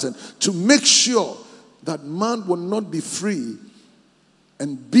every button to make sure that man will not be free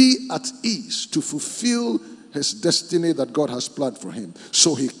and be at ease to fulfill his destiny that God has planned for him.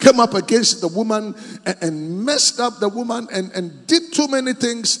 So he came up against the woman and messed up the woman and did too many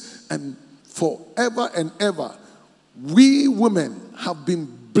things. And forever and ever, we women have been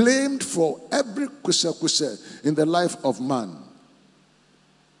blamed for every kwese in the life of man.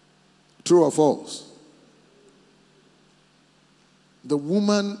 True or false? The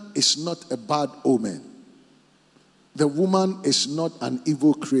woman is not a bad omen. The woman is not an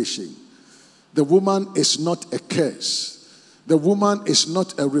evil creation. The woman is not a curse. The woman is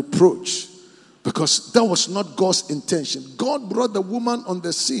not a reproach. Because that was not God's intention. God brought the woman on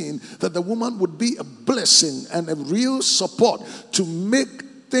the scene that the woman would be a blessing and a real support to make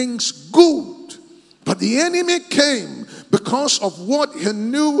things good. But the enemy came because of what he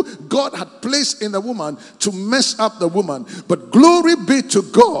knew God had placed in the woman to mess up the woman. But glory be to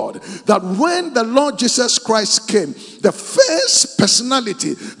God that when the Lord Jesus Christ came, the first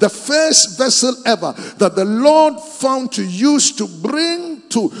personality, the first vessel ever that the Lord found to use to bring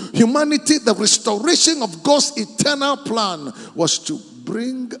to humanity the restoration of God's eternal plan was to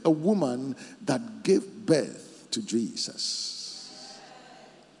bring a woman that gave birth to Jesus.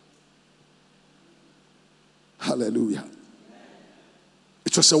 Hallelujah.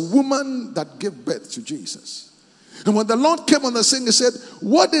 It was a woman that gave birth to Jesus. And when the Lord came on the scene, he said,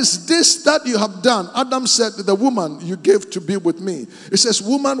 "What is this that you have done?" Adam said, "The woman you gave to be with me." He says,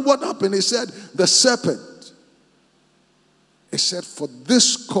 "Woman, what happened?" He said, "The serpent." He said, "For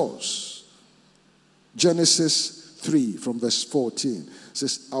this cause," Genesis 3 from verse 14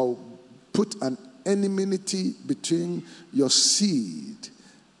 says, "I'll put an enmity between your seed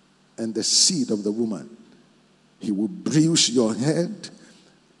and the seed of the woman. He will bruise your head,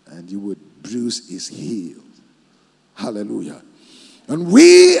 and you would bruise his heel." Hallelujah. And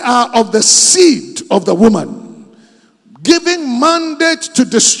we are of the seed of the woman, giving mandate to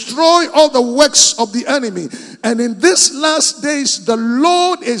destroy all the works of the enemy. And in these last days, the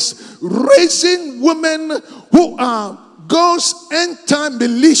Lord is raising women who are God's end-time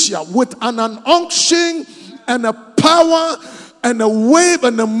militia with an unction and a power and a wave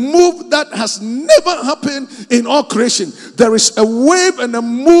and a move that has never happened in all creation. There is a wave and a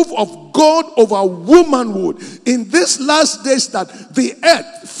move of God over womanhood in these last days that the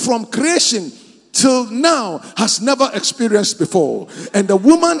earth from creation till now has never experienced before. And the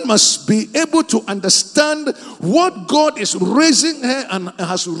woman must be able to understand what God is raising her and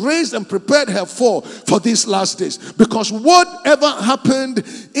has raised and prepared her for these last days. Because whatever happened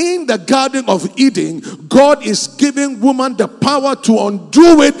in the Garden of Eden, God is giving woman the power to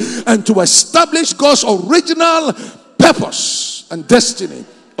undo it and to establish God's original purpose and destiny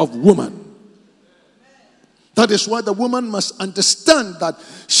of woman. That is why the woman must understand that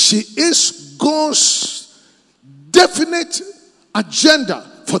she is God's definite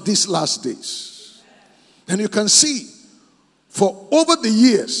agenda for these last days. And you can see, for over the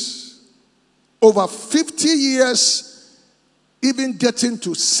years, over 50 years, even getting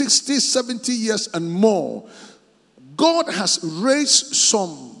to 60, 70 years and more, God has raised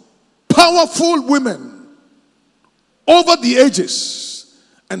some powerful women over the ages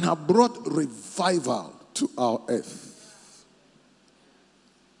and have brought revival to our earth.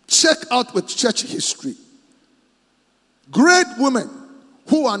 Check out with church history. Great women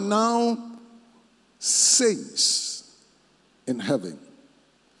who are now saints in heaven.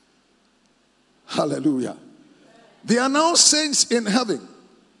 Hallelujah. They are now saints in heaven.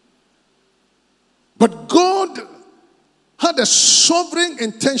 But God had a sovereign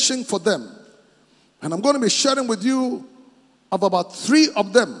intention for them. And I'm going to be sharing with you of about 3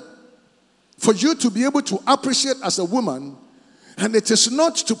 of them for you to be able to appreciate as a woman. And it is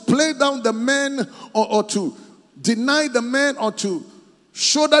not to play down the men or to deny the men or to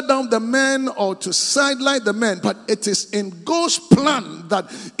shoulder down the men or to sideline the men, but it is in God's plan that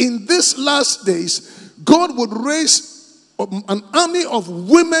in these last days, God would raise an army of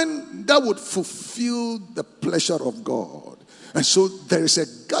women that would fulfill the pleasure of God. And so there is a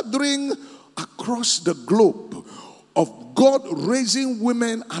gathering across the globe of God raising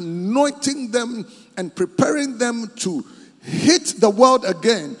women, anointing them, and preparing them to hit the world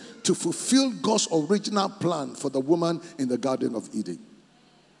again to fulfill God's original plan for the woman in the Garden of Eden.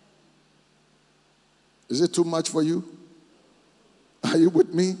 Is it too much for you? Are you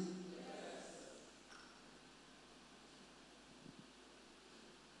with me?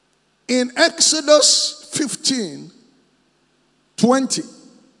 In Exodus 15:20,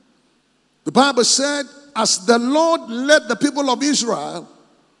 the Bible said, as the Lord led the people of Israel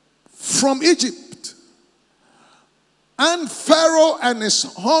from Egypt, and Pharaoh and his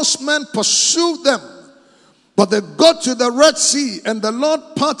horsemen pursued them, but they got to the Red Sea, and the Lord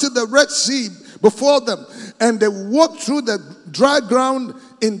parted the Red Sea before them, and they walked through the dry ground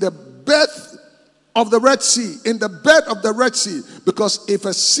in the bed of the Red Sea, because if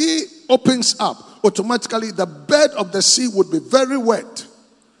a sea opens up, automatically the bed of the sea would be very wet.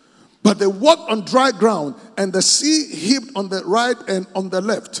 But they walked on dry ground, and the sea heaved on the right and on the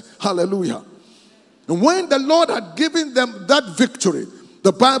left. Hallelujah. And when the Lord had given them that victory,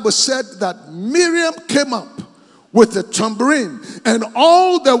 the Bible said that Miriam came up with a tambourine, and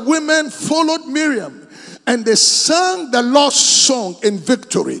all the women followed Miriam, and they sang the Lord's song in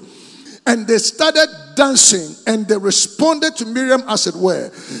victory, and they started dancing, and they responded to Miriam, as it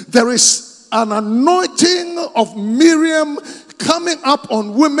were. There is an anointing of Miriam coming up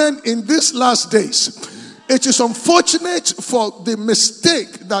on women in these last days. It is unfortunate for the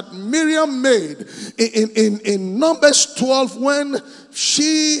mistake that Miriam made in Numbers 12 when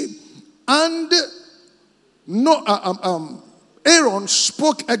she and Aaron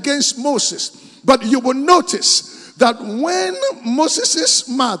spoke against Moses. But you will notice that when Moses'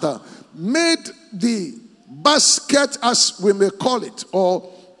 mother made the basket, as we may call it, or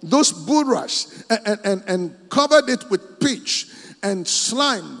those bulrush, and covered it with pitch and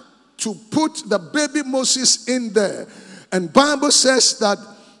slime to put the baby Moses in there, and Bible says that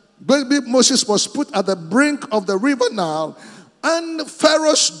baby Moses was put at the brink of the river Nile, and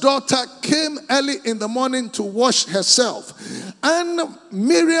Pharaoh's daughter came early in the morning to wash herself. And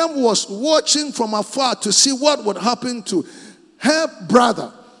Miriam was watching from afar to see what would happen to her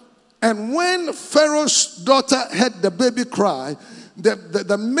brother. And when Pharaoh's daughter heard the baby cry,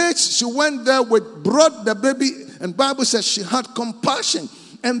 the maids she went there with brought the baby, and Bible says she had compassion.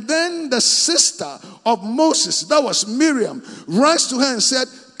 And then the sister of Moses, that was Miriam, ran to her and said,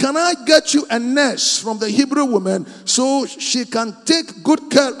 can I get you a nurse from the Hebrew woman so she can take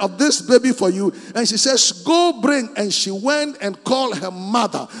good care of this baby for you? And she says, go bring. And she went and called her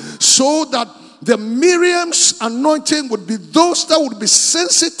mother, so that the Miriam's anointing would be those that would be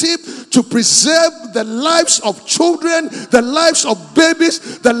sensitive to preserve the lives of children, the lives of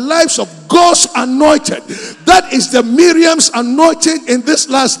babies, the lives of God's anointed. That is the Miriam's anointing in these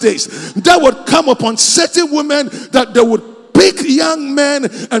last days. That would come upon certain women, that they would pick young men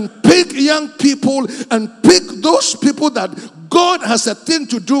and pick young people and pick those people that God has a thing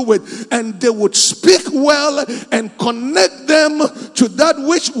to do with, and they would speak well and connect them to that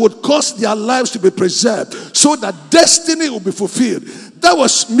which would cause their lives to be preserved, so that destiny will be fulfilled. That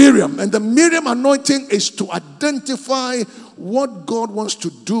was Miriam. And the Miriam anointing is to identify what God wants to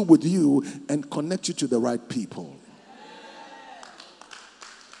do with you and connect you to the right people.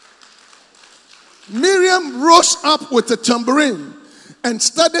 Miriam rose up with a tambourine and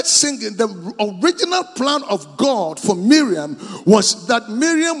started singing. The original plan of God for Miriam was that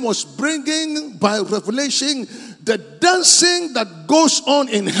Miriam was bringing, by revelation, the dancing that goes on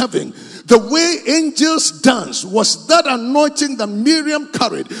in heaven. The way angels dance was that anointing that Miriam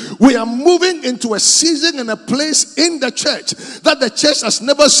carried. We are moving into a season and a place in the church that the church has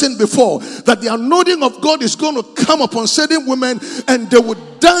never seen before. That the anointing of God is going to come upon certain women, and they would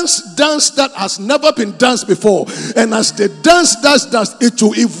dance that has never been danced before. And as they dance, it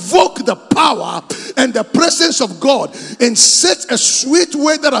will evoke the power and the presence of God in such a sweet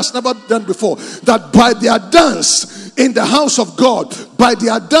way that has never done before. That by their dance in the house of God, by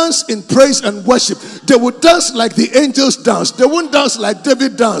their dance in praise and worship, they would dance like the angels dance. They wouldn't dance like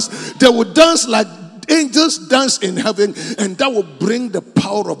David danced. They would dance like angels dance in heaven, and that will bring the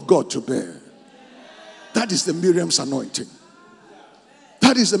power of God to bear. That is the Miriam's anointing.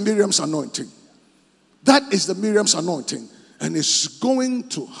 That is the Miriam's anointing. That is the Miriam's anointing. And it's going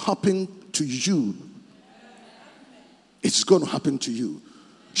to happen to you. It's going to happen to you.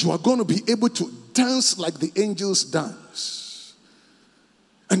 You are going to be able to dance like the angels dance.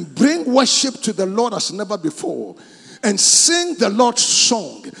 And bring worship to the Lord as never before. And sing the Lord's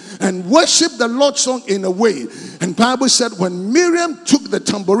song. And worship the Lord's song in a way. And Bible said when Miriam took the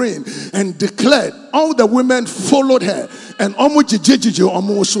tambourine and declared, all the women followed her. And almost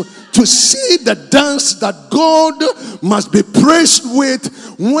to see the dance that God must be praised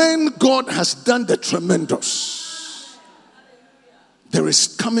with when God has done the tremendous. There is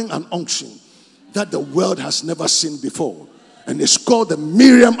coming an unction that the world has never seen before. And it's called the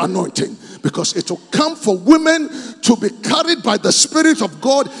Miriam anointing, because it will come for women to be carried by the Spirit of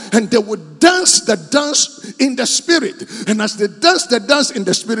God, and they will dance the dance in the Spirit. And as they dance the dance in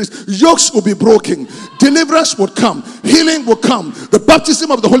the Spirit, yokes will be broken, deliverance would come, healing will come, the baptism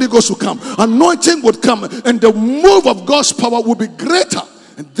of the Holy Ghost will come, anointing would come, and the move of God's power will be greater.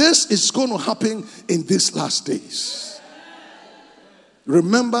 And this is going to happen in these last days.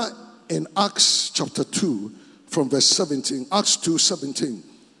 Remember in Acts chapter 2, from verse 17, Acts 2:17.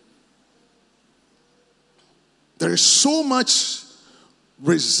 There is so much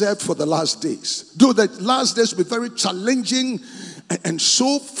reserved for the last days. Though the last days will be very challenging and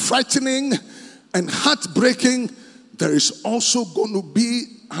so frightening and heartbreaking, there is also going to be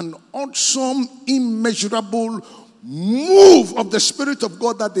an awesome, immeasurable move of the Spirit of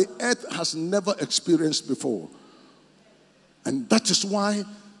God that the earth has never experienced before. And that is why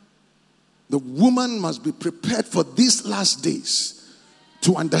the woman must be prepared for these last days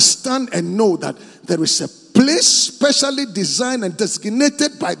to understand and know that there is a place specially designed and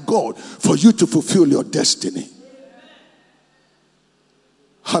designated by God for you to fulfill your destiny.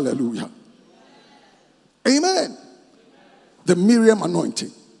 Hallelujah. Amen. The Miriam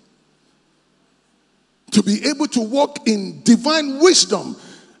anointing. To be able to walk in divine wisdom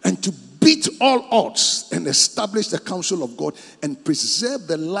and to beat all odds and establish the counsel of God and preserve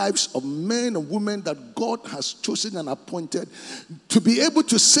the lives of men and women that God has chosen and appointed, to be able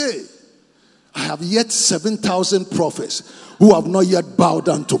to say, I have yet 7,000 prophets who have not yet bowed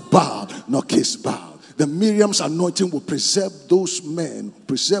down to Baal nor kissed Baal. The Miriam's anointing will preserve those men,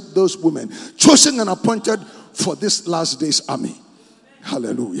 preserve those women chosen and appointed for this last days army.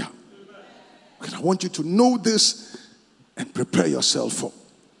 Hallelujah. And I want you to know this and prepare yourself for.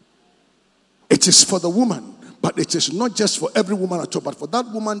 It is for the woman, but it is not just for every woman at all, but for that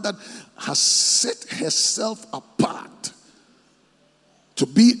woman that has set herself apart to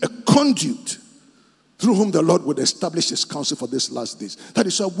be a conduit through whom the Lord would establish his counsel for these last days. That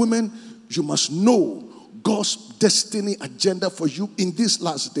is why, women, you must know God's destiny agenda for you in these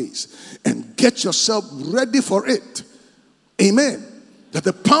last days and get yourself ready for it. Amen. That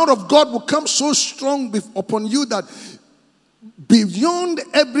the power of God will come so strong upon you that beyond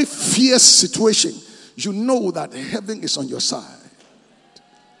every fierce situation, you know that heaven is on your side.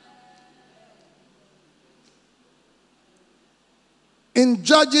 In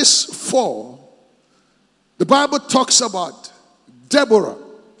Judges 4, the Bible talks about Deborah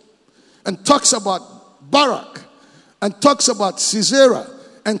and talks about Barak and talks about Sisera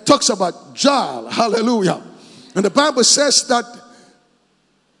and talks about Jael. Hallelujah. And the Bible says that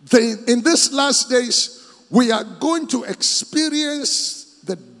in these last days, we are going to experience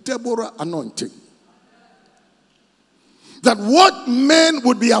the Deborah anointing. That what men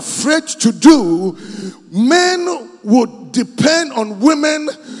would be afraid to do, men would depend on women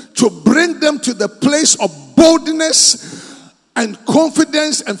to bring them to the place of boldness and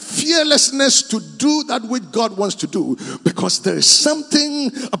confidence and fearlessness to do that which God wants to do. Because there is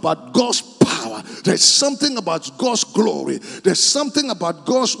something about God's power. There's something about God's glory. There's something about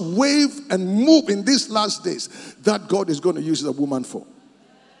God's wave and move in these last days that God is going to use the woman for.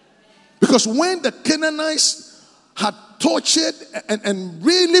 Because when the Canaanites had tortured and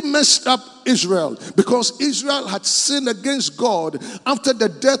really messed up Israel, because Israel had sinned against God after the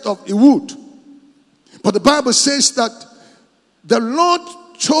death of Ehud. But the Bible says that the Lord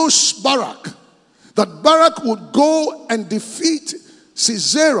chose Barak, that Barak would go and defeat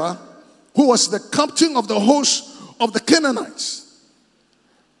Sisera, who was the captain of the host of the Canaanites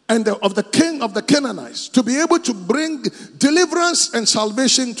and of the king of the Canaanites, to be able to bring deliverance and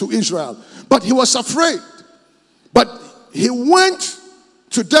salvation to Israel. But he was afraid. But he went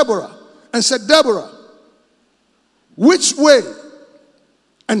to Deborah and said, Deborah, which way?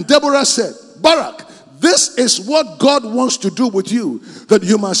 And Deborah said, Barak, this is what God wants to do with you, that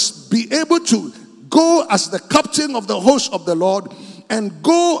you must be able to go as the captain of the host of the Lord and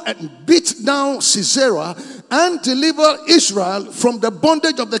go and beat down Sisera and deliver Israel from the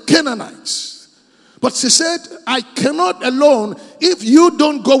bondage of the Canaanites. But she said, I cannot alone. If you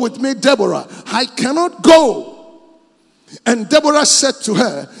don't go with me, Deborah, I cannot go. And Deborah said to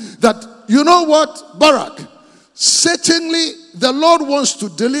her that, you know what, Barak, certainly the Lord wants to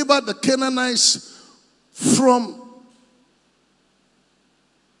deliver the Canaanites from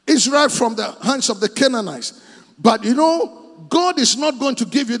Israel from the hands of the Canaanites. But you know, God is not going to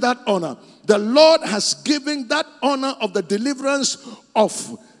give you that honor. The Lord has given that honor of the deliverance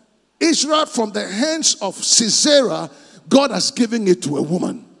of Israel from the hands of Sisera. God has given it to a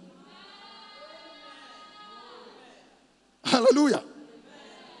woman. Hallelujah.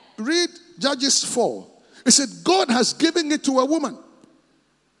 Read Judges 4. It said God has given it to a woman.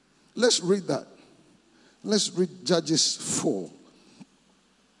 Let's read that. Let's read Judges 4.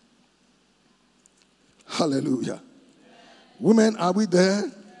 Hallelujah. Women, are we there?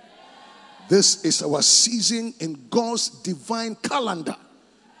 This is our season in God's divine calendar.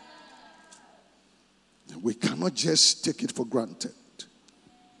 We cannot just take it for granted.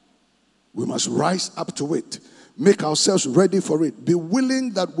 We must rise up to it. Make ourselves ready for it. Be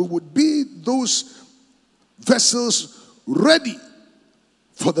willing that we would be those vessels ready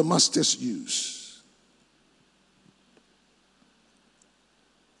for the master's use.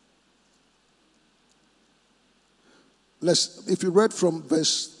 If you read from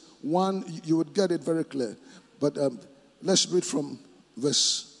verse 1, you would get it very clear. But let's read from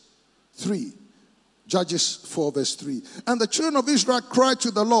verse 3. Judges 4 verse 3. And the children of Israel cried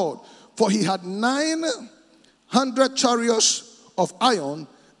to the Lord, for he had 900 chariots of iron,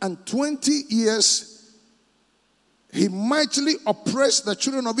 and 20 years he mightily oppressed the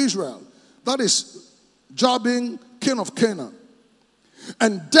children of Israel. That is Jabin, king of Canaan.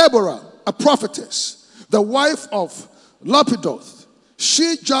 And Deborah, a prophetess, the wife of Lapidoth,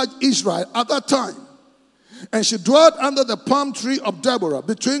 she judged Israel at that time. And she dwelt under the palm tree of Deborah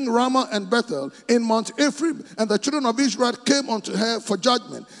between Ramah and Bethel in Mount Ephraim. And the children of Israel came unto her for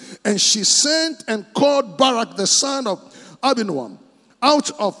judgment. And she sent and called Barak the son of Abinoam out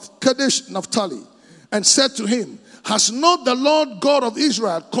of Kadesh Naphtali, and said to him, has not the Lord God of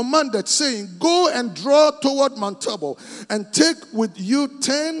Israel commanded, saying, go and draw toward Mount Tabor, and take with you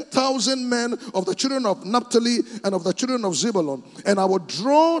 10,000 men of the children of Naphtali and of the children of Zebulun, and I will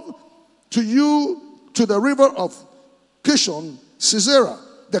draw to you to the river of Kishon, Sisera,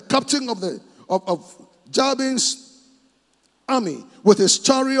 the captain of Jabin's army, with his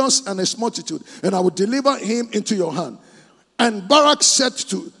chariots and his multitude, and I will deliver him into your hand. And Barak said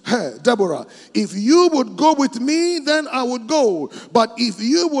to her, Deborah, if you would go with me, then I would go. But if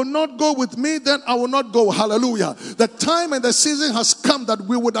you will not go with me, then I will not go. Hallelujah. The time and the season has come that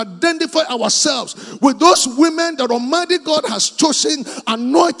we would identify ourselves with those women that Almighty God has chosen,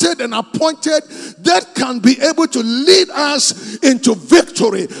 anointed, and appointed, that can be able to lead us into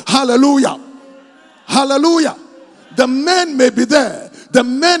victory. Hallelujah. Hallelujah. The men may be there. The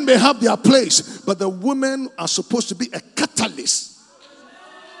men may have their place, but the women are supposed to be a catalyst,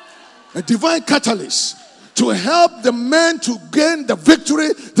 a divine catalyst, to help the men to gain the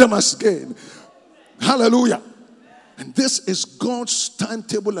victory they must gain. Hallelujah. And this is God's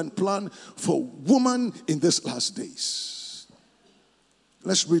timetable and plan for women in these last days.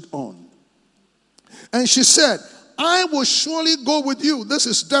 Let's read on. And she said, I will surely go with you. This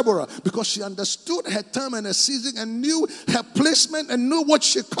is Deborah, because she understood her time and her season and knew her placement and knew what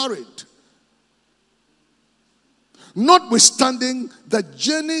she carried. Notwithstanding, the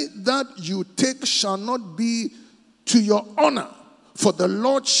journey that you take shall not be to your honor, for the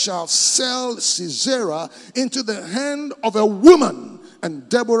Lord shall sell Sisera into the hand of a woman. And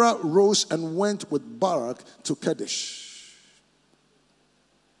Deborah rose and went with Barak to Kadesh.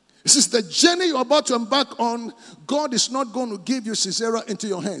 This is the journey you're about to embark on. God is not going to give you Sisera into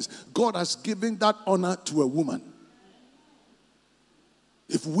your hands. God has given that honor to a woman.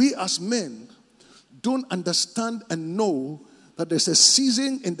 If we as men don't understand and know that there's a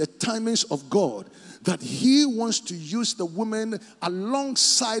season in the timings of God, that he wants to use the women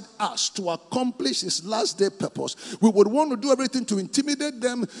alongside us to accomplish his last day purpose, we would want to do everything to intimidate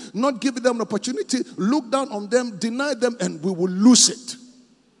them, not give them an opportunity, look down on them, deny them, and we will lose it.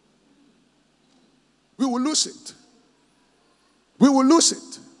 We will lose it. We will lose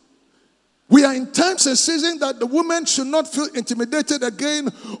it. We are in times and seasons that the women should not feel intimidated again,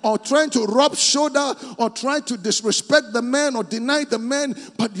 or trying to rub shoulder, or try to disrespect the men or deny the men.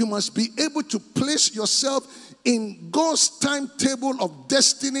 But you must be able to place yourself in God's timetable of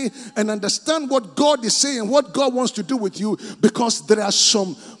destiny and understand what God is saying, what God wants to do with you, because there are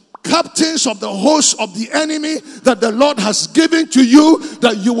some captains of the host of the enemy that the Lord has given to you,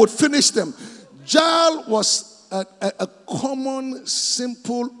 that you would finish them. Jael was a common,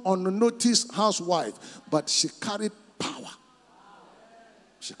 simple, unnoticed housewife, but she carried power.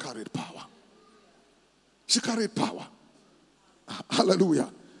 She carried power. She carried power. Hallelujah.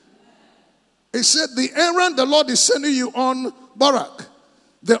 He said, the errand the Lord is sending you on, Barak,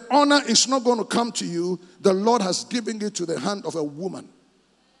 the honor is not going to come to you. The Lord has given it to the hand of a woman.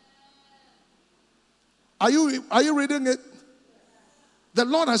 Are you reading it? The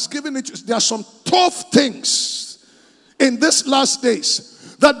Lord has given it. There are some tough things in these last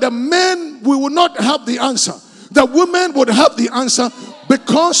days that the men, we will not have the answer. The women would have the answer,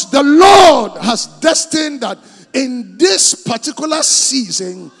 because the Lord has destined that in this particular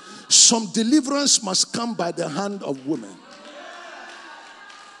season, some deliverance must come by the hand of women.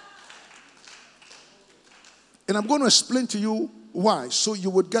 And I'm going to explain to you why, so you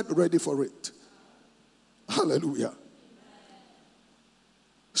would get ready for it. Hallelujah.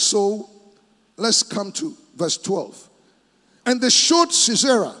 So, let's come to verse 12. And they showed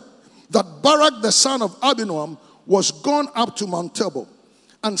Sisera that Barak the son of Abinoam was gone up to Mount Tabor.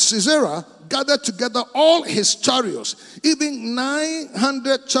 And Sisera gathered together all his chariots, even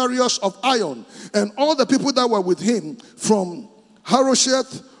 900 chariots of iron, and all the people that were with him, from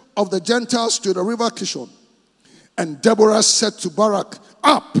Harosheth of the Gentiles to the river Kishon. And Deborah said to Barak,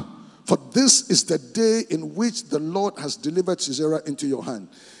 up, for this is the day in which the Lord has delivered Sisera into your hand.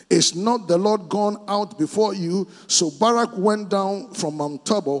 Is not the Lord gone out before you? So Barak went down from Mount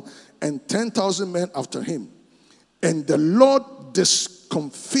Tabor, and 10,000 men after him. And the Lord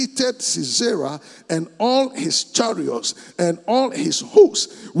discomfited Sisera and all his chariots and all his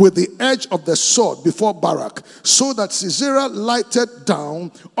hosts with the edge of the sword before Barak, so that Sisera lighted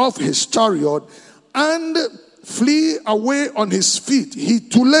down off his chariot and flee away on his feet. He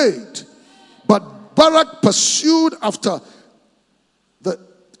too late. But Barak pursued after the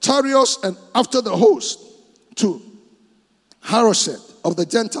chariots and after the host to Harosheth of the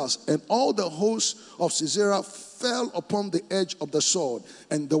Gentiles, and all the hosts of Sisera fell upon the edge of the sword,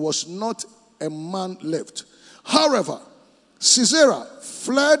 and there was not a man left. However, Sisera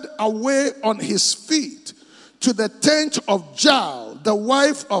fled away on his feet to the tent of Jael, the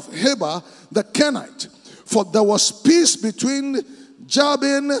wife of Heber the Kenite. For there was peace between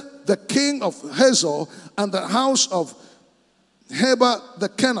Jabin, the king of Hazor, and the house of Heber the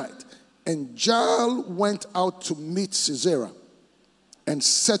Kenite. And Jael went out to meet Sisera and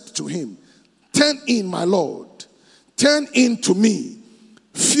said to him, turn in, my lord, turn in to me,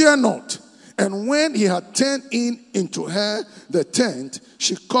 fear not. And when he had turned in into her the tent,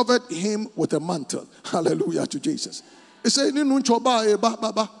 she covered him with a mantle. Hallelujah to Jesus. He said,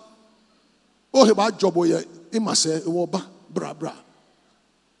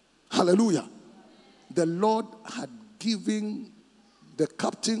 hallelujah. The Lord had given the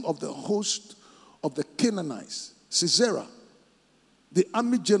captain of the host of the Canaanites, Sisera, the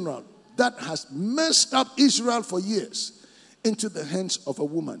army general that has messed up Israel for years, into the hands of a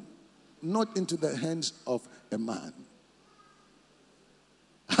woman, not into the hands of a man.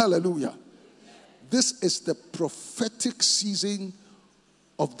 Hallelujah. This is the prophetic season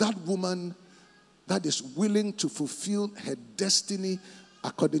of that woman that is willing to fulfill her destiny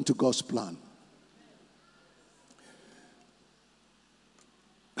according to God's plan.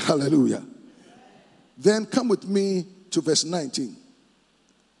 Hallelujah. Then come with me to verse 19.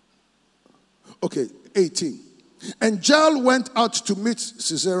 Okay, 18. And Jael went out to meet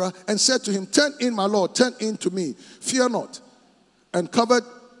Sisera and said to him, turn in, my lord, turn in to me, fear not. And covered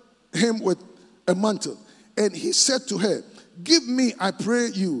him with a mantle. And he said to her, give me, I pray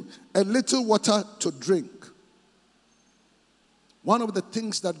you, a little water to drink. One of the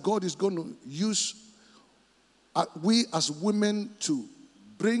things that God is going to use we as women to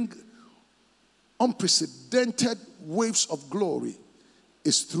bring unprecedented waves of glory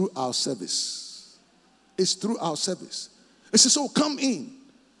is through our service. It's through our service. It says, so come in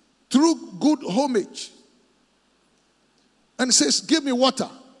through good homage. And it says, give me water.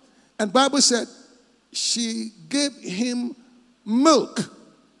 And Bible said, she gave him milk.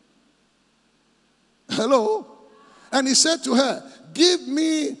 Hello? And he said to her, give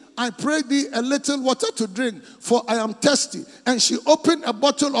me, I pray thee, a little water to drink, for I am thirsty. And she opened a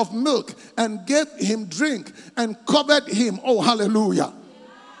bottle of milk and gave him drink and covered him. Oh, hallelujah.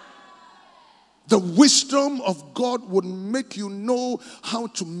 The wisdom of God would make you know how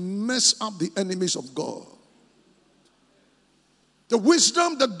to mess up the enemies of God. The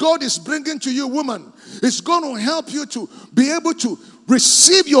wisdom that God is bringing to you, woman, is going to help you to be able to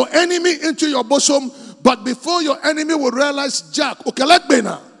receive your enemy into your bosom. But before your enemy will realize, Jack, okay, let me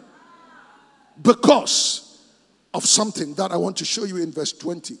now. because of something that I want to show you in verse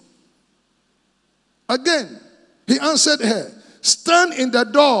 20. Again, he answered her, stand in the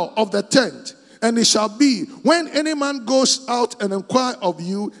door of the tent, and it shall be, when any man goes out and inquire of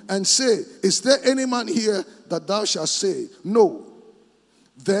you and say, is there any man here, that thou shalt say, no.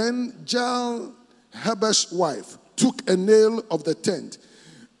 Then Jael, Heber's wife, took a nail of the tent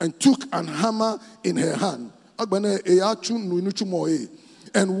and took an hammer in her hand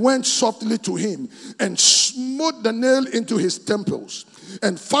and went softly to him and smote the nail into his temples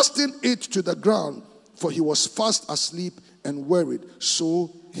and fastened it to the ground, for he was fast asleep and worried.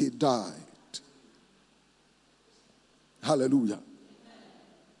 So he died. Hallelujah.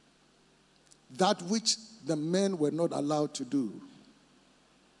 That which the men were not allowed to do,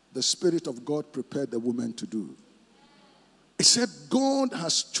 the Spirit of God prepared the woman to do. He said, God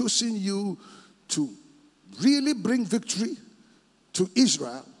has chosen you to really bring victory to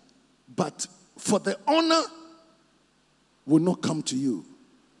Israel, but for the honor will not come to you.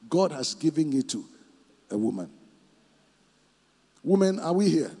 God has given it to a woman. Women, are we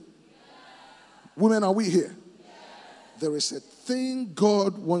here? Women, are we here? There is a thing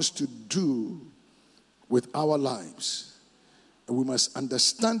God wants to do with our lives, and we must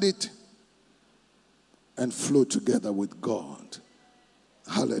understand it and flow together with God.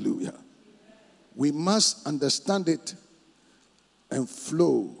 Hallelujah. We must understand it and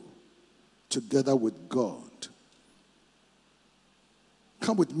flow together with God.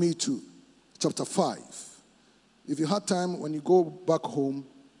 Come with me to chapter 5. If you have time, when you go back home,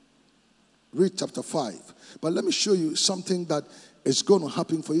 read chapter 5. But let me show you something that is going to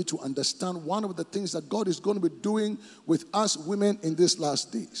happen for you to understand one of the things that God is going to be doing with us women in these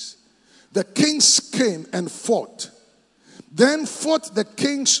last days. The kings came and fought. Then fought the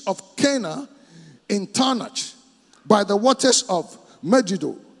kings of Canaan in Taanach by the waters of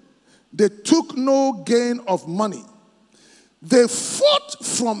Megiddo. They took no gain of money. They fought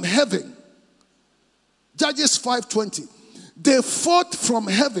from heaven. Judges 5:20. They fought from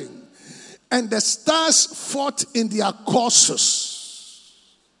heaven, and the stars fought in their courses.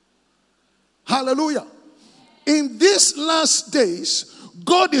 Hallelujah. In these last days,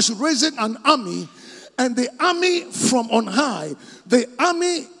 God is raising an army, and the army from on high, the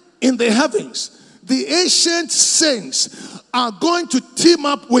army in the heavens, the ancient saints are going to team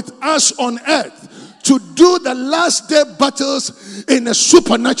up with us on earth to do the last day battles in a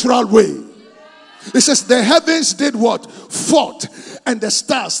supernatural way. It says the heavens did what? Fought. And the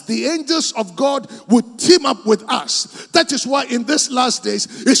stars, the angels of God, would team up with us. That is why in these last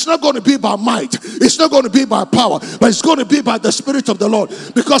days, it's not going to be by might, it's not going to be by power, but it's going to be by the Spirit of the Lord.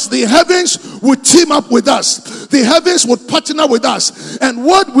 Because the heavens would team up with us, the heavens would partner with us. And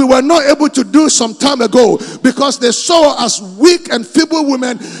what we were not able to do some time ago, because they saw us weak and feeble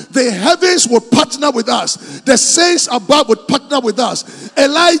women, the heavens would partner with us. The saints above would partner with us.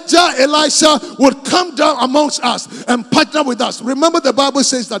 Elijah, Elisha would come down amongst us and partner with us. Remember, the Bible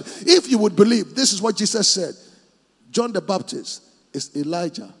says that if you would believe, this is what Jesus said. John the Baptist is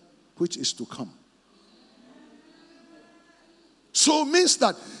Elijah, which is to come. So it means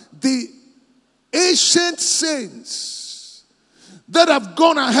that the ancient saints that have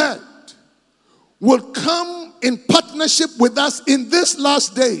gone ahead will come in partnership with us in these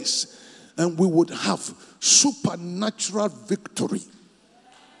last days, and we would have supernatural victory.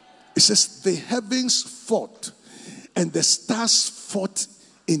 It says the heavens fought and the stars fought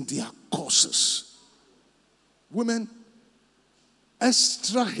in their courses. Women,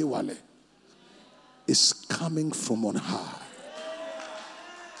 extra hiwale is coming from on high.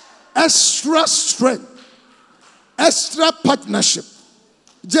 Extra strength, extra partnership.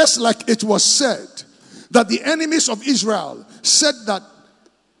 Just like it was said that the enemies of Israel said that,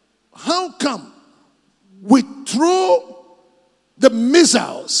 how come we throw the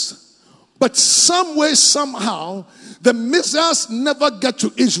missiles, but some way, somehow, the missiles never get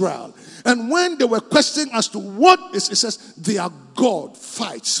to Israel? And when they were questioning as to what is, it says, their God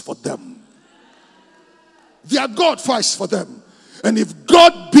fights for them. Their God fights for them. And if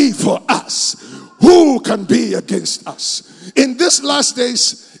God be for us, who can be against us? In these last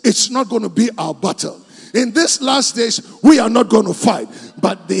days, it's not going to be our battle. In these last days, we are not going to fight.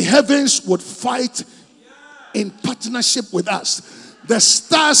 But the heavens would fight in partnership with us. The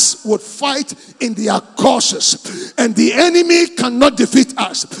stars would fight in their courses, and the enemy cannot defeat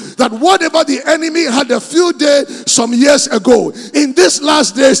us. That whatever the enemy had a field day some years ago, in these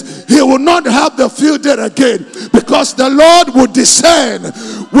last days he will not have the field day again, because the Lord will descend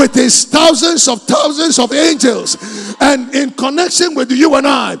with his thousands of angels, and in connection with you and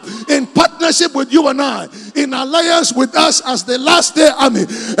I, in partnership with you and I, in alliance with us as the last day army.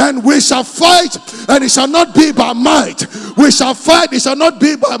 And we shall fight, and it shall not be by might. We shall fight, it shall not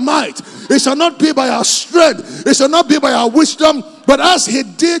be by might. It shall not be by our strength. It shall not be by our wisdom. But as he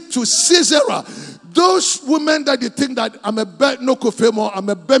did to Sisera, those women that you think that I'm a Nokofemo, I'm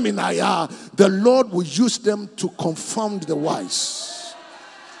a Beminaya, the Lord will use them to confound the wise.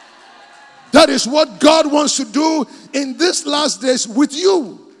 That is what God wants to do in these last days with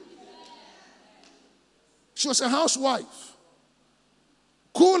you. She was a housewife,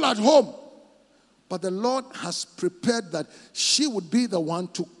 cool at home. But the Lord has prepared that she would be the one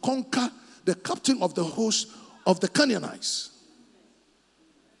to conquer the captain of the host of the Canaanites.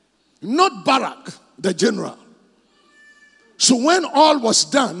 Not Barak, the general. So when all was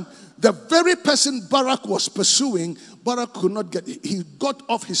done, the very person Barak was pursuing, Barak could not get. He got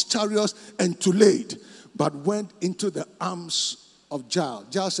off his chariots and delayed, but went into the arms of Jael.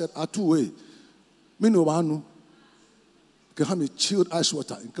 Jael said, "Atuwe, minowanu, kehami chilled ice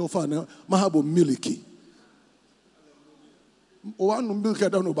water. Kefana mahabo miliki. Owanu milk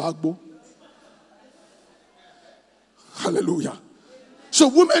adanu bagbo." Hallelujah. So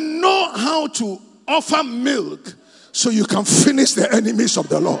women know how to offer milk so you can finish the enemies of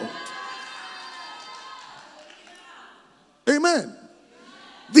the Lord. Amen.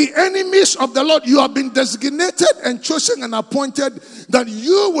 The enemies of the Lord, you have been designated and chosen and appointed that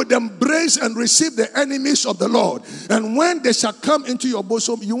you would embrace and receive the enemies of the Lord. And when they shall come into your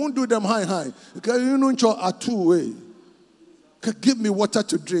bosom, you won't do them high. Give me water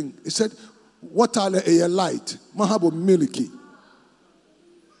to drink. He said, water a light, mahabo milky.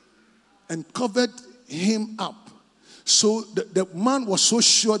 And covered him up. So the man was so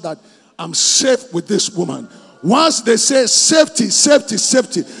sure that I'm safe with this woman. Once they say safety, safety,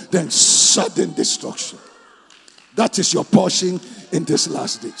 safety, then sudden destruction. That is your portion in these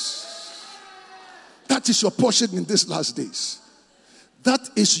last days. That is your portion in these last days.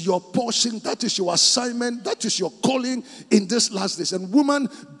 That is your portion. That is your assignment. That is your calling in these last days. And woman,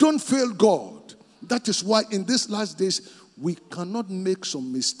 don't fail God. That is why in these last days, we cannot make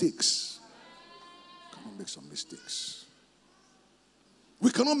some mistakes. Make some mistakes.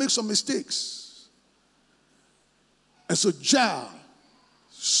 We cannot make some mistakes. And so Jael,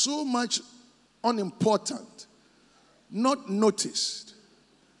 so much unimportant, not noticed,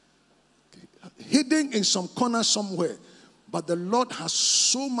 hidden in some corner somewhere, but the Lord has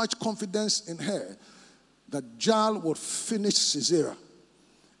so much confidence in her that Jael would finish Sisera.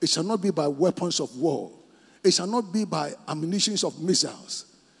 It shall not be by weapons of war. It shall not be by ammunition of missiles.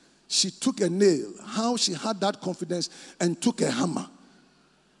 She took a nail. How she had that confidence and took a hammer.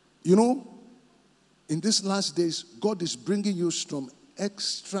 You know, in these last days, God is bringing you some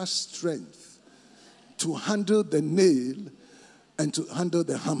extra strength to handle the nail and to handle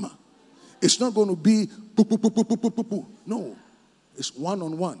the hammer. It's not going to be poo, poo, poo, poo, poo, poo, poo. No, it's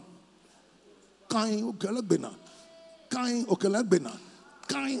one-on-one. And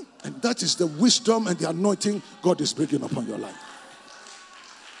that is the wisdom and the anointing God is bringing upon your life.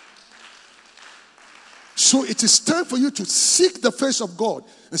 So it is time for you to seek the face of God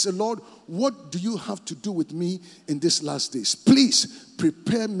and say, Lord, what do you have to do with me in these last days? Please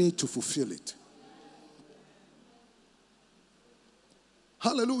prepare me to fulfill it.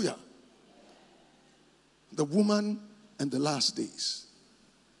 Hallelujah. The woman and the last days.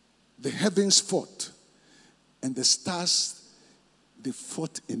 The heavens fought and the stars, they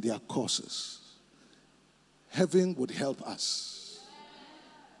fought in their courses. Heaven would help us.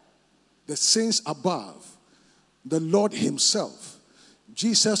 The saints above, the Lord himself,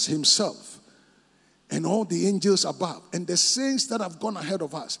 Jesus himself, and all the angels above, and the saints that have gone ahead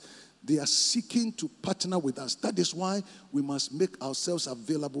of us, they are seeking to partner with us. That is why we must make ourselves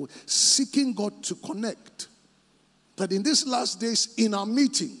available, seeking God to connect. That in these last days, in our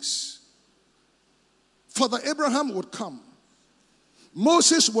meetings, Father Abraham would come,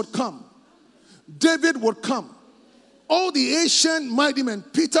 Moses would come, David would come, all the ancient mighty men,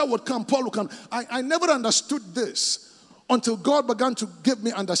 Peter would come, Paul would come. I never understood this until God began to give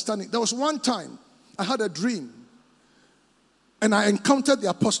me understanding. There was one time I had a dream and I encountered the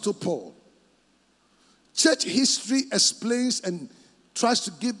Apostle Paul. Church history explains and tries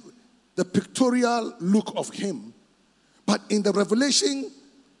to give the pictorial look of him. But in the revelation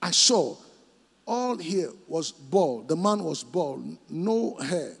I saw, all here was bald. The man was bald, no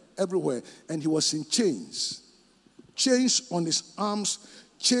hair everywhere, and he was in chains. Chains on his arms,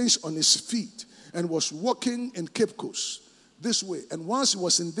 chains on his feet, and was walking in Cape Coast this way. And once he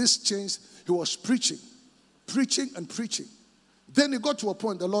was in these chains, he was preaching and preaching. Then it got to a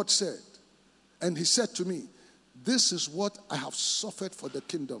point, the Lord said, and he said to me, this is what I have suffered for the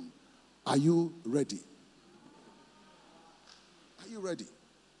kingdom. Are you ready? Are you ready?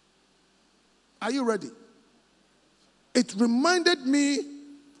 Are you ready? It reminded me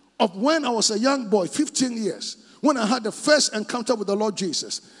of when I was a young boy, 15 years, when I had the first encounter with the Lord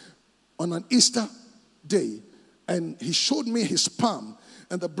Jesus on an Easter day, and he showed me his palm,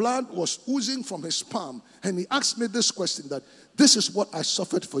 and the blood was oozing from his palm, and he asked me this question, that this is what I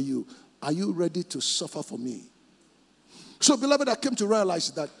suffered for you. Are you ready to suffer for me? So, beloved, I came to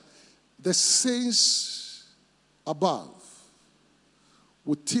realize that the saints above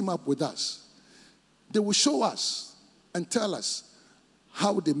would team up with us. They will show us and tell us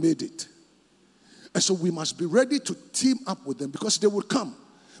how they made it. And so we must be ready to team up with them, because they will come.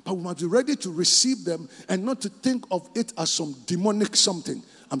 But we must be ready to receive them and not to think of it as some demonic something.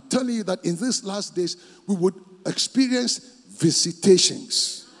 I'm telling you that in these last days, we would experience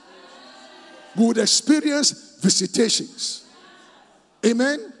visitations. We would experience visitations.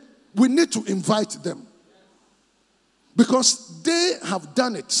 Amen? We need to invite them, because they have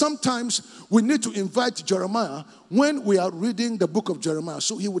done it. Sometimes we need to invite Jeremiah when we are reading the book of Jeremiah,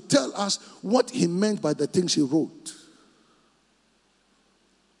 so he would tell us what he meant by the things he wrote.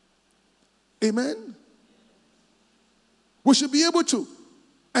 Amen? We should be able to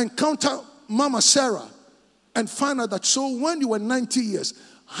encounter Mama Sarah and find out that, so when you were 90 years,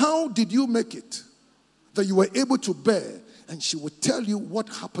 how did you make it that you were able to bear? And she would tell you what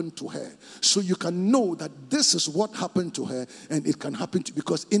happened to her, so you can know that this is what happened to her, and it can happen to you.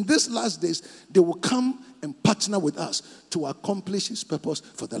 Because in these last days, they will come and partner with us to accomplish his purpose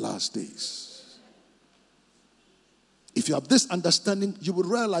for the last days. If you have this understanding, you will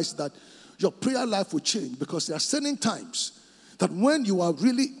realize that your prayer life will change, because there are certain times that when you are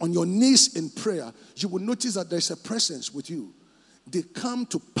really on your knees in prayer, you will notice that there's a presence with you. They come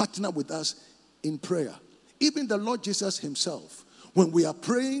to partner with us in prayer. Even the Lord Jesus himself, when we are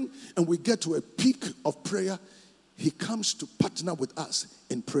praying and we get to a peak of prayer, he comes to partner with us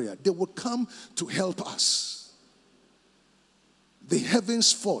in prayer. They will come to help us. The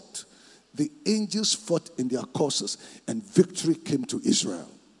heavens fought, the angels fought in their causes, and victory came to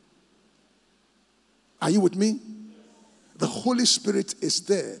Israel. Are you with me? The Holy Spirit is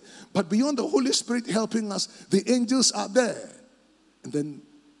there. But beyond the Holy Spirit helping us, the angels are there. And then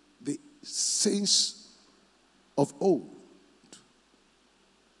the saints of old.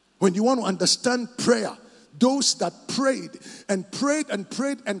 When you want to understand prayer, those that prayed and prayed and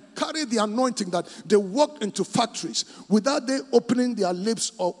prayed and carried the anointing, that they walked into factories without they opening their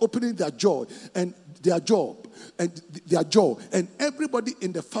lips or opening their jaw and their jaw, and everybody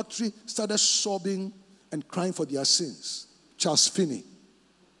in the factory started sobbing and crying for their sins. Charles Finney.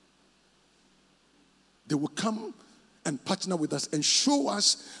 They will come and partner with us and show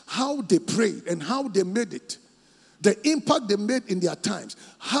us how they prayed and how they made it. The impact they made in their times.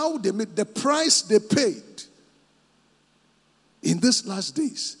 How they made the price they paid. In these last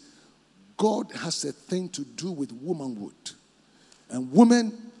days, God has a thing to do with womanhood. And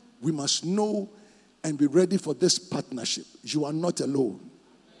women, we must know and be ready for this partnership. You are not alone.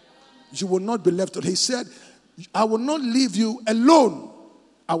 You will not be left alone. He said, I will not leave you alone.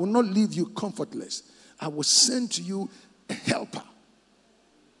 I will not leave you comfortless. I will send to you a helper.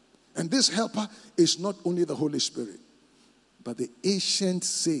 And this helper is not only the Holy Spirit, but the ancient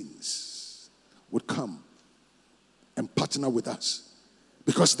saints would come and partner with us.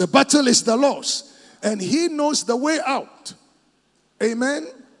 Because the battle is the Lord's, and he knows the way out. Amen?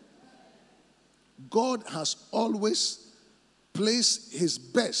 God has always placed his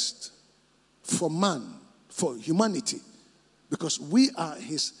best for man, for humanity, because we are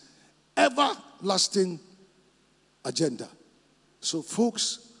his everlasting agenda. So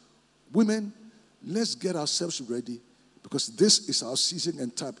folks, women, let's get ourselves ready, because this is our season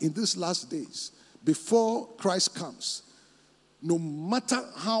and time. In these last days, before Christ comes, no matter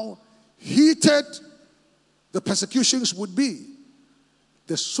how heated the persecutions would be,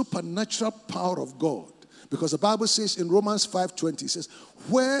 the supernatural power of God, because the Bible says in Romans 5:20, it says,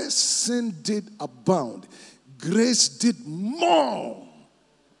 where sin did abound, grace did more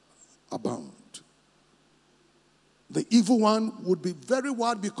abound. The evil one would be very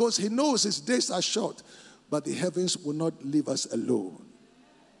wild because he knows his days are short, but the heavens will not leave us alone.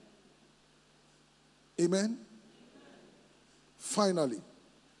 Amen? Finally,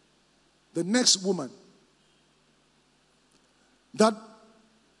 the next woman that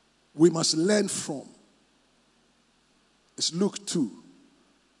we must learn from is Luke 2.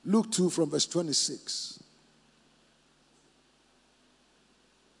 Luke 2 from verse 26.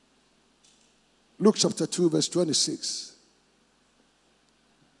 Luke chapter 2 verse 26.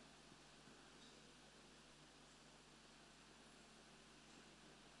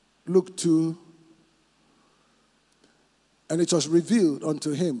 Luke 2. And it was revealed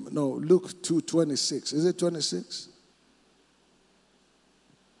unto him. No, Luke 2:26. Is it 26?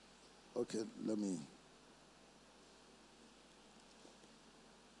 Okay, let me.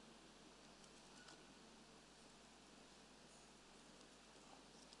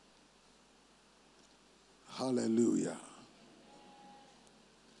 Hallelujah.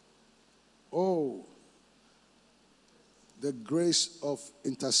 Oh, the grace of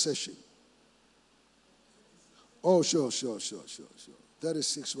intercession. Oh, sure.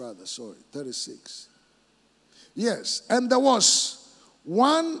 36 rather, sorry, 36. Yes, and there was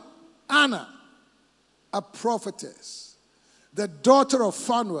one Anna, a prophetess, the daughter of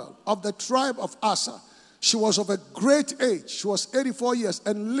Phanuel of the tribe of Aser. She was of a great age. She was 84 years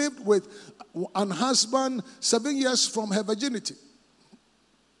and lived with an husband 7 years from her virginity.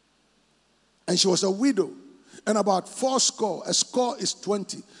 And she was a widow. And about 80, a score is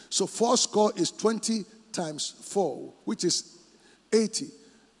 20. So 80 is 20 times 4, which is 80.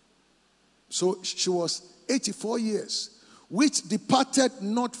 So she was 84 years, which departed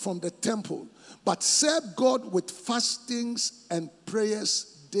not from the temple, but served God with fastings and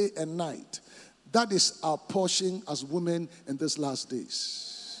prayers day and night. That is our portion as women in these last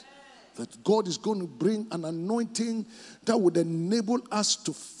days. That God is going to bring an anointing that would enable us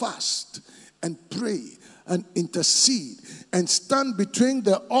to fast and pray and intercede and stand between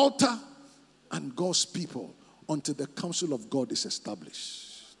the altar and God's people until the counsel of God is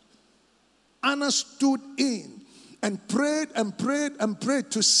established. Anna stood in and prayed and prayed and prayed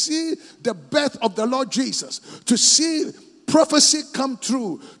to see the birth of the Lord Jesus, to see prophecy come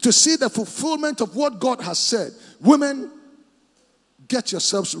true, to see the fulfillment of what God has said. Women, get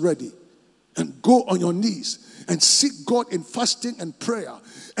yourselves ready and go on your knees and seek God in fasting and prayer.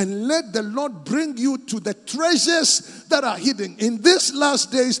 And let the Lord bring you to the treasures that are hidden. In these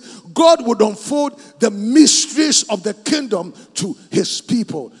last days, God would unfold the mysteries of the kingdom to his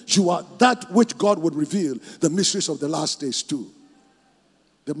people. You are that which God would reveal, the mysteries of the last days too.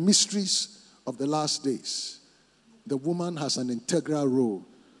 The mysteries of the last days. The woman has an integral role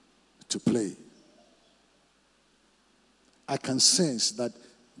to play. I can sense that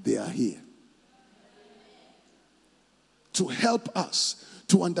they are here to help us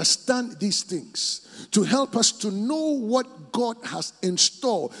to understand these things, to help us to know what God has in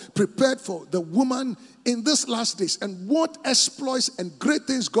store, prepared for the woman in these last days, and what exploits and great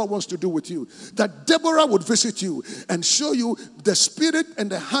things God wants to do with you. That Deborah would visit you and show you the spirit and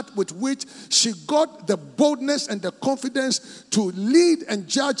the heart with which she got the boldness and the confidence to lead and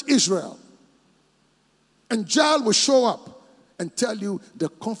judge Israel. And Jael will show up and tell you the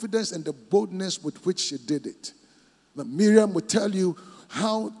confidence and the boldness with which she did it. But Miriam will tell you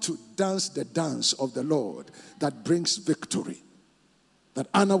how to dance the dance of the Lord that brings victory. That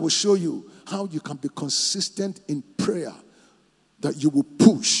Anna will show you how you can be consistent in prayer, that you will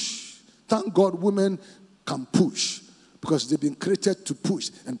push. Thank God women can push because they've been created to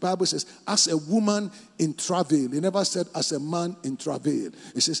push. And the Bible says, as a woman in travail. It never said as a man in travail.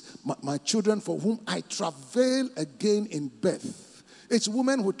 It says, my children for whom I travail again in birth. It's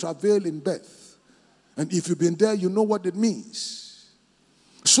women who travail in birth. And if you've been there, you know what it means.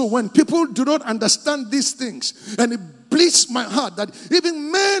 So when people do not understand these things, and it bleeds my heart that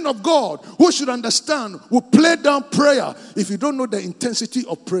even men of God who should understand will play down prayer. If you don't know the intensity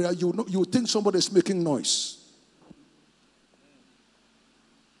of prayer, you think somebody is making noise.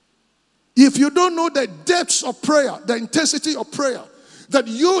 If you don't know the depths of prayer, the intensity of prayer, that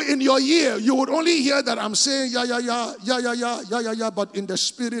you in your ear, you would only hear that I'm saying yeah, but in the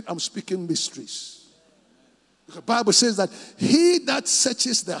spirit I'm speaking mysteries. The Bible says that he that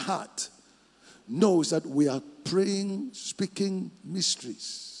searches the heart knows that we are praying, speaking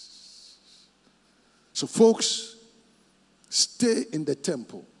mysteries. So folks, stay in the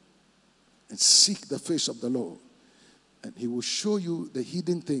temple and seek the face of the Lord, and he will show you the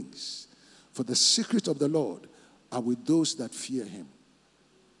hidden things. For the secret of the Lord are with those that fear him.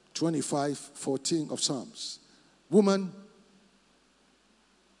 25:14 of Psalms. Woman,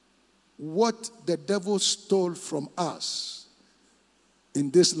 what the devil stole from us in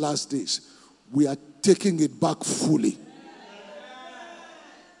these last days, we are taking it back fully.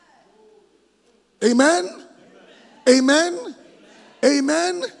 Amen? Amen?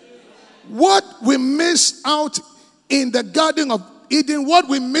 Amen? What we missed out in the Garden of Eden, what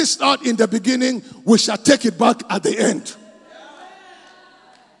we missed out in the beginning, we shall take it back at the end.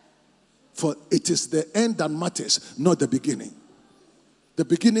 For it is the end that matters, not the beginning. The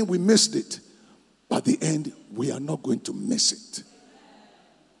beginning, we missed it. But the end, we are not going to miss it.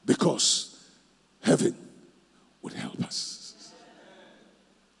 Because heaven would help us.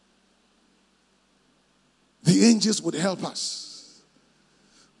 The angels would help us.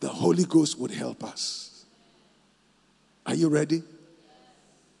 The Holy Ghost would help us. Are you ready?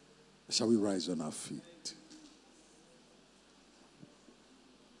 Shall we rise on our feet?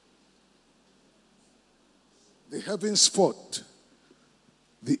 The heavens fought.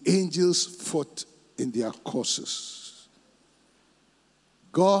 The angels fought in their courses.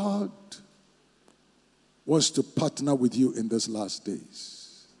 God wants to partner with you in these last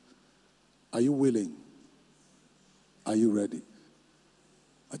days. Are you willing? Are you ready?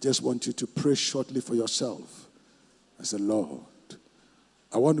 I just want you to pray shortly for yourself. I say, Lord,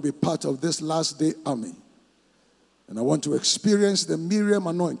 I want to be part of this last day army. And I want to experience the Miriam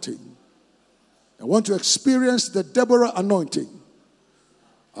anointing. I want to experience the Deborah anointing.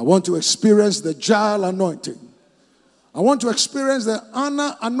 I want to experience the Jael anointing. I want to experience the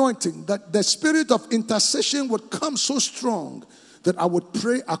Anna anointing, that the spirit of intercession would come so strong that I would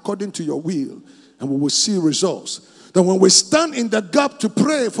pray according to your will and we will see results. That when we stand in the gap to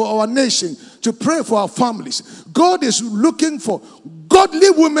pray for our nation, to pray for our families, God is looking for godly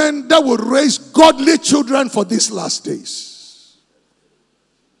women that will raise godly children for these last days.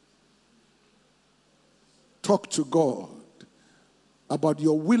 Talk to God about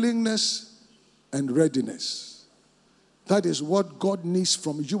your willingness and readiness. That is what God needs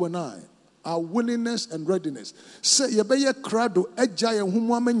from you and I. Our willingness and readiness. Say yebeye krado eja ye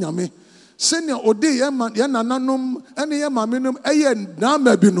humu amenyame. Senya ode ye nananom ene ye mamenom eye na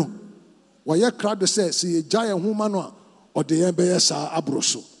mabi no. Wa ye krado say se eja ye humu no a ode ye beye sa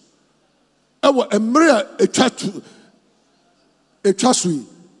abroso. Ewo emre etwasui.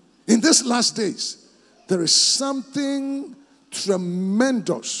 In these last days, there is something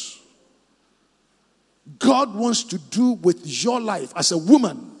tremendous God wants to do with your life as a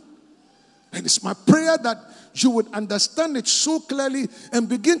woman. And it's my prayer that you would understand it so clearly and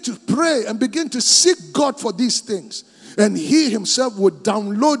begin to pray and begin to seek God for these things. And He Himself would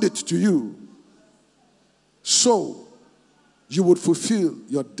download it to you. So you would fulfill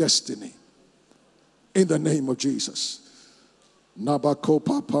your destiny. In the name of Jesus. Nabako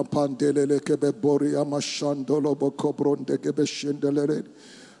papa pandelele kebe bori amashandolo boko bronde kebe shindelele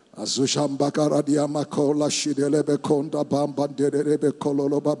azushamba karadia makola shidelebe konda bambandelebe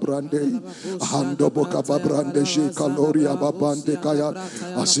kololo babrande hando boka babrande shi kaloria babande kaya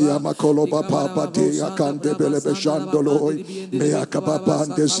asia makolo baba de akande belebe shandolo me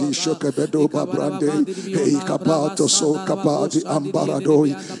akababande zi shokebedo babrande hey kapato so kapati ambarado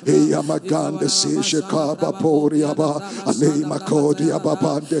hey amagande si shekaba poria ba ale makodi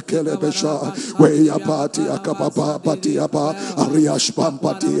ababande kelebesha we apati akababa pati aba ariash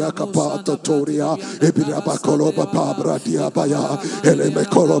pampati akapato toria ebiraba koloba babra diabaya eleme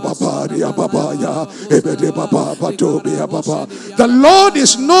koloba baria babaya ebede baba patobi ababa. The Lord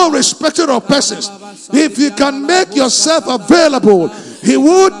is no respecter of persons. If you can make yourself available, He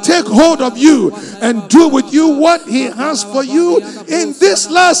would take hold of you and do with you what He has for you in these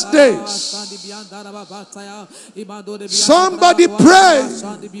last days. Somebody pray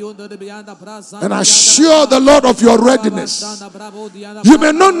and assure the Lord of your readiness. You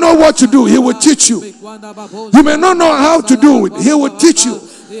may not know what to do, He will teach you. You may not know how to do it, He will teach you.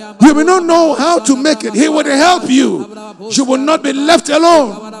 You may not know how to make it, He will help you. You will not be left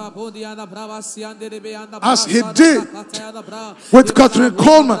alone. As He did with Catherine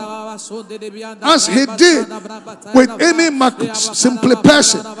Coleman, as He did with any simply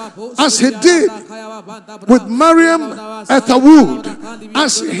person, as He did with Miriam Etherwood,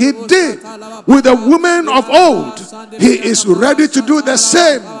 as He did with the women of old, He is ready to do the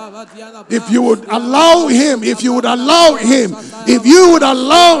same. If you would allow Him, if you would allow Him, if you would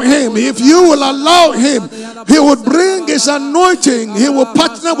allow Him, if you will allow Him, He would bring His anointing. He will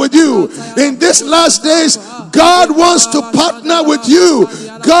partner with you. In these last days, God wants to partner with you.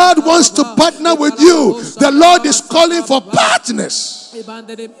 God wants to partner with you. The Lord is calling for partners. In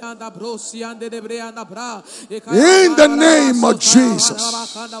the name of Jesus.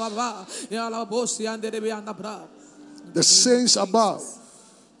 The saints above,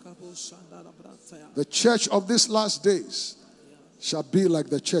 the church of these last days shall be like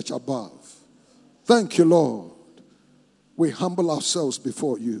the church above. Thank you, Lord. We humble ourselves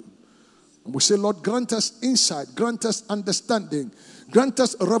before you. And we say, Lord, grant us insight, grant us understanding, grant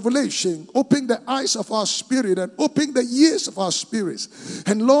us revelation, open the eyes of our spirit and open the ears of our spirits.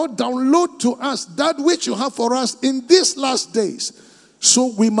 And Lord, download to us that which you have for us in these last days,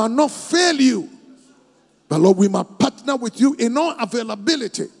 so we might not fail you, but Lord, we might partner with you in all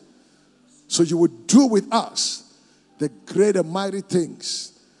availability, so you would do with us the great and mighty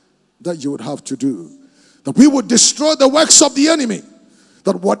things that you would have to do. That we would destroy the works of the enemy.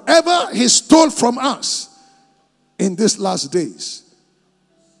 That whatever he stole from us, in these last days,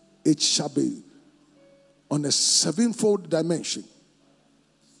 it shall be on a sevenfold dimension.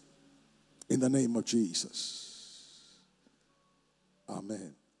 In the name of Jesus.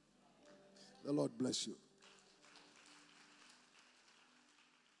 Amen. The Lord bless you.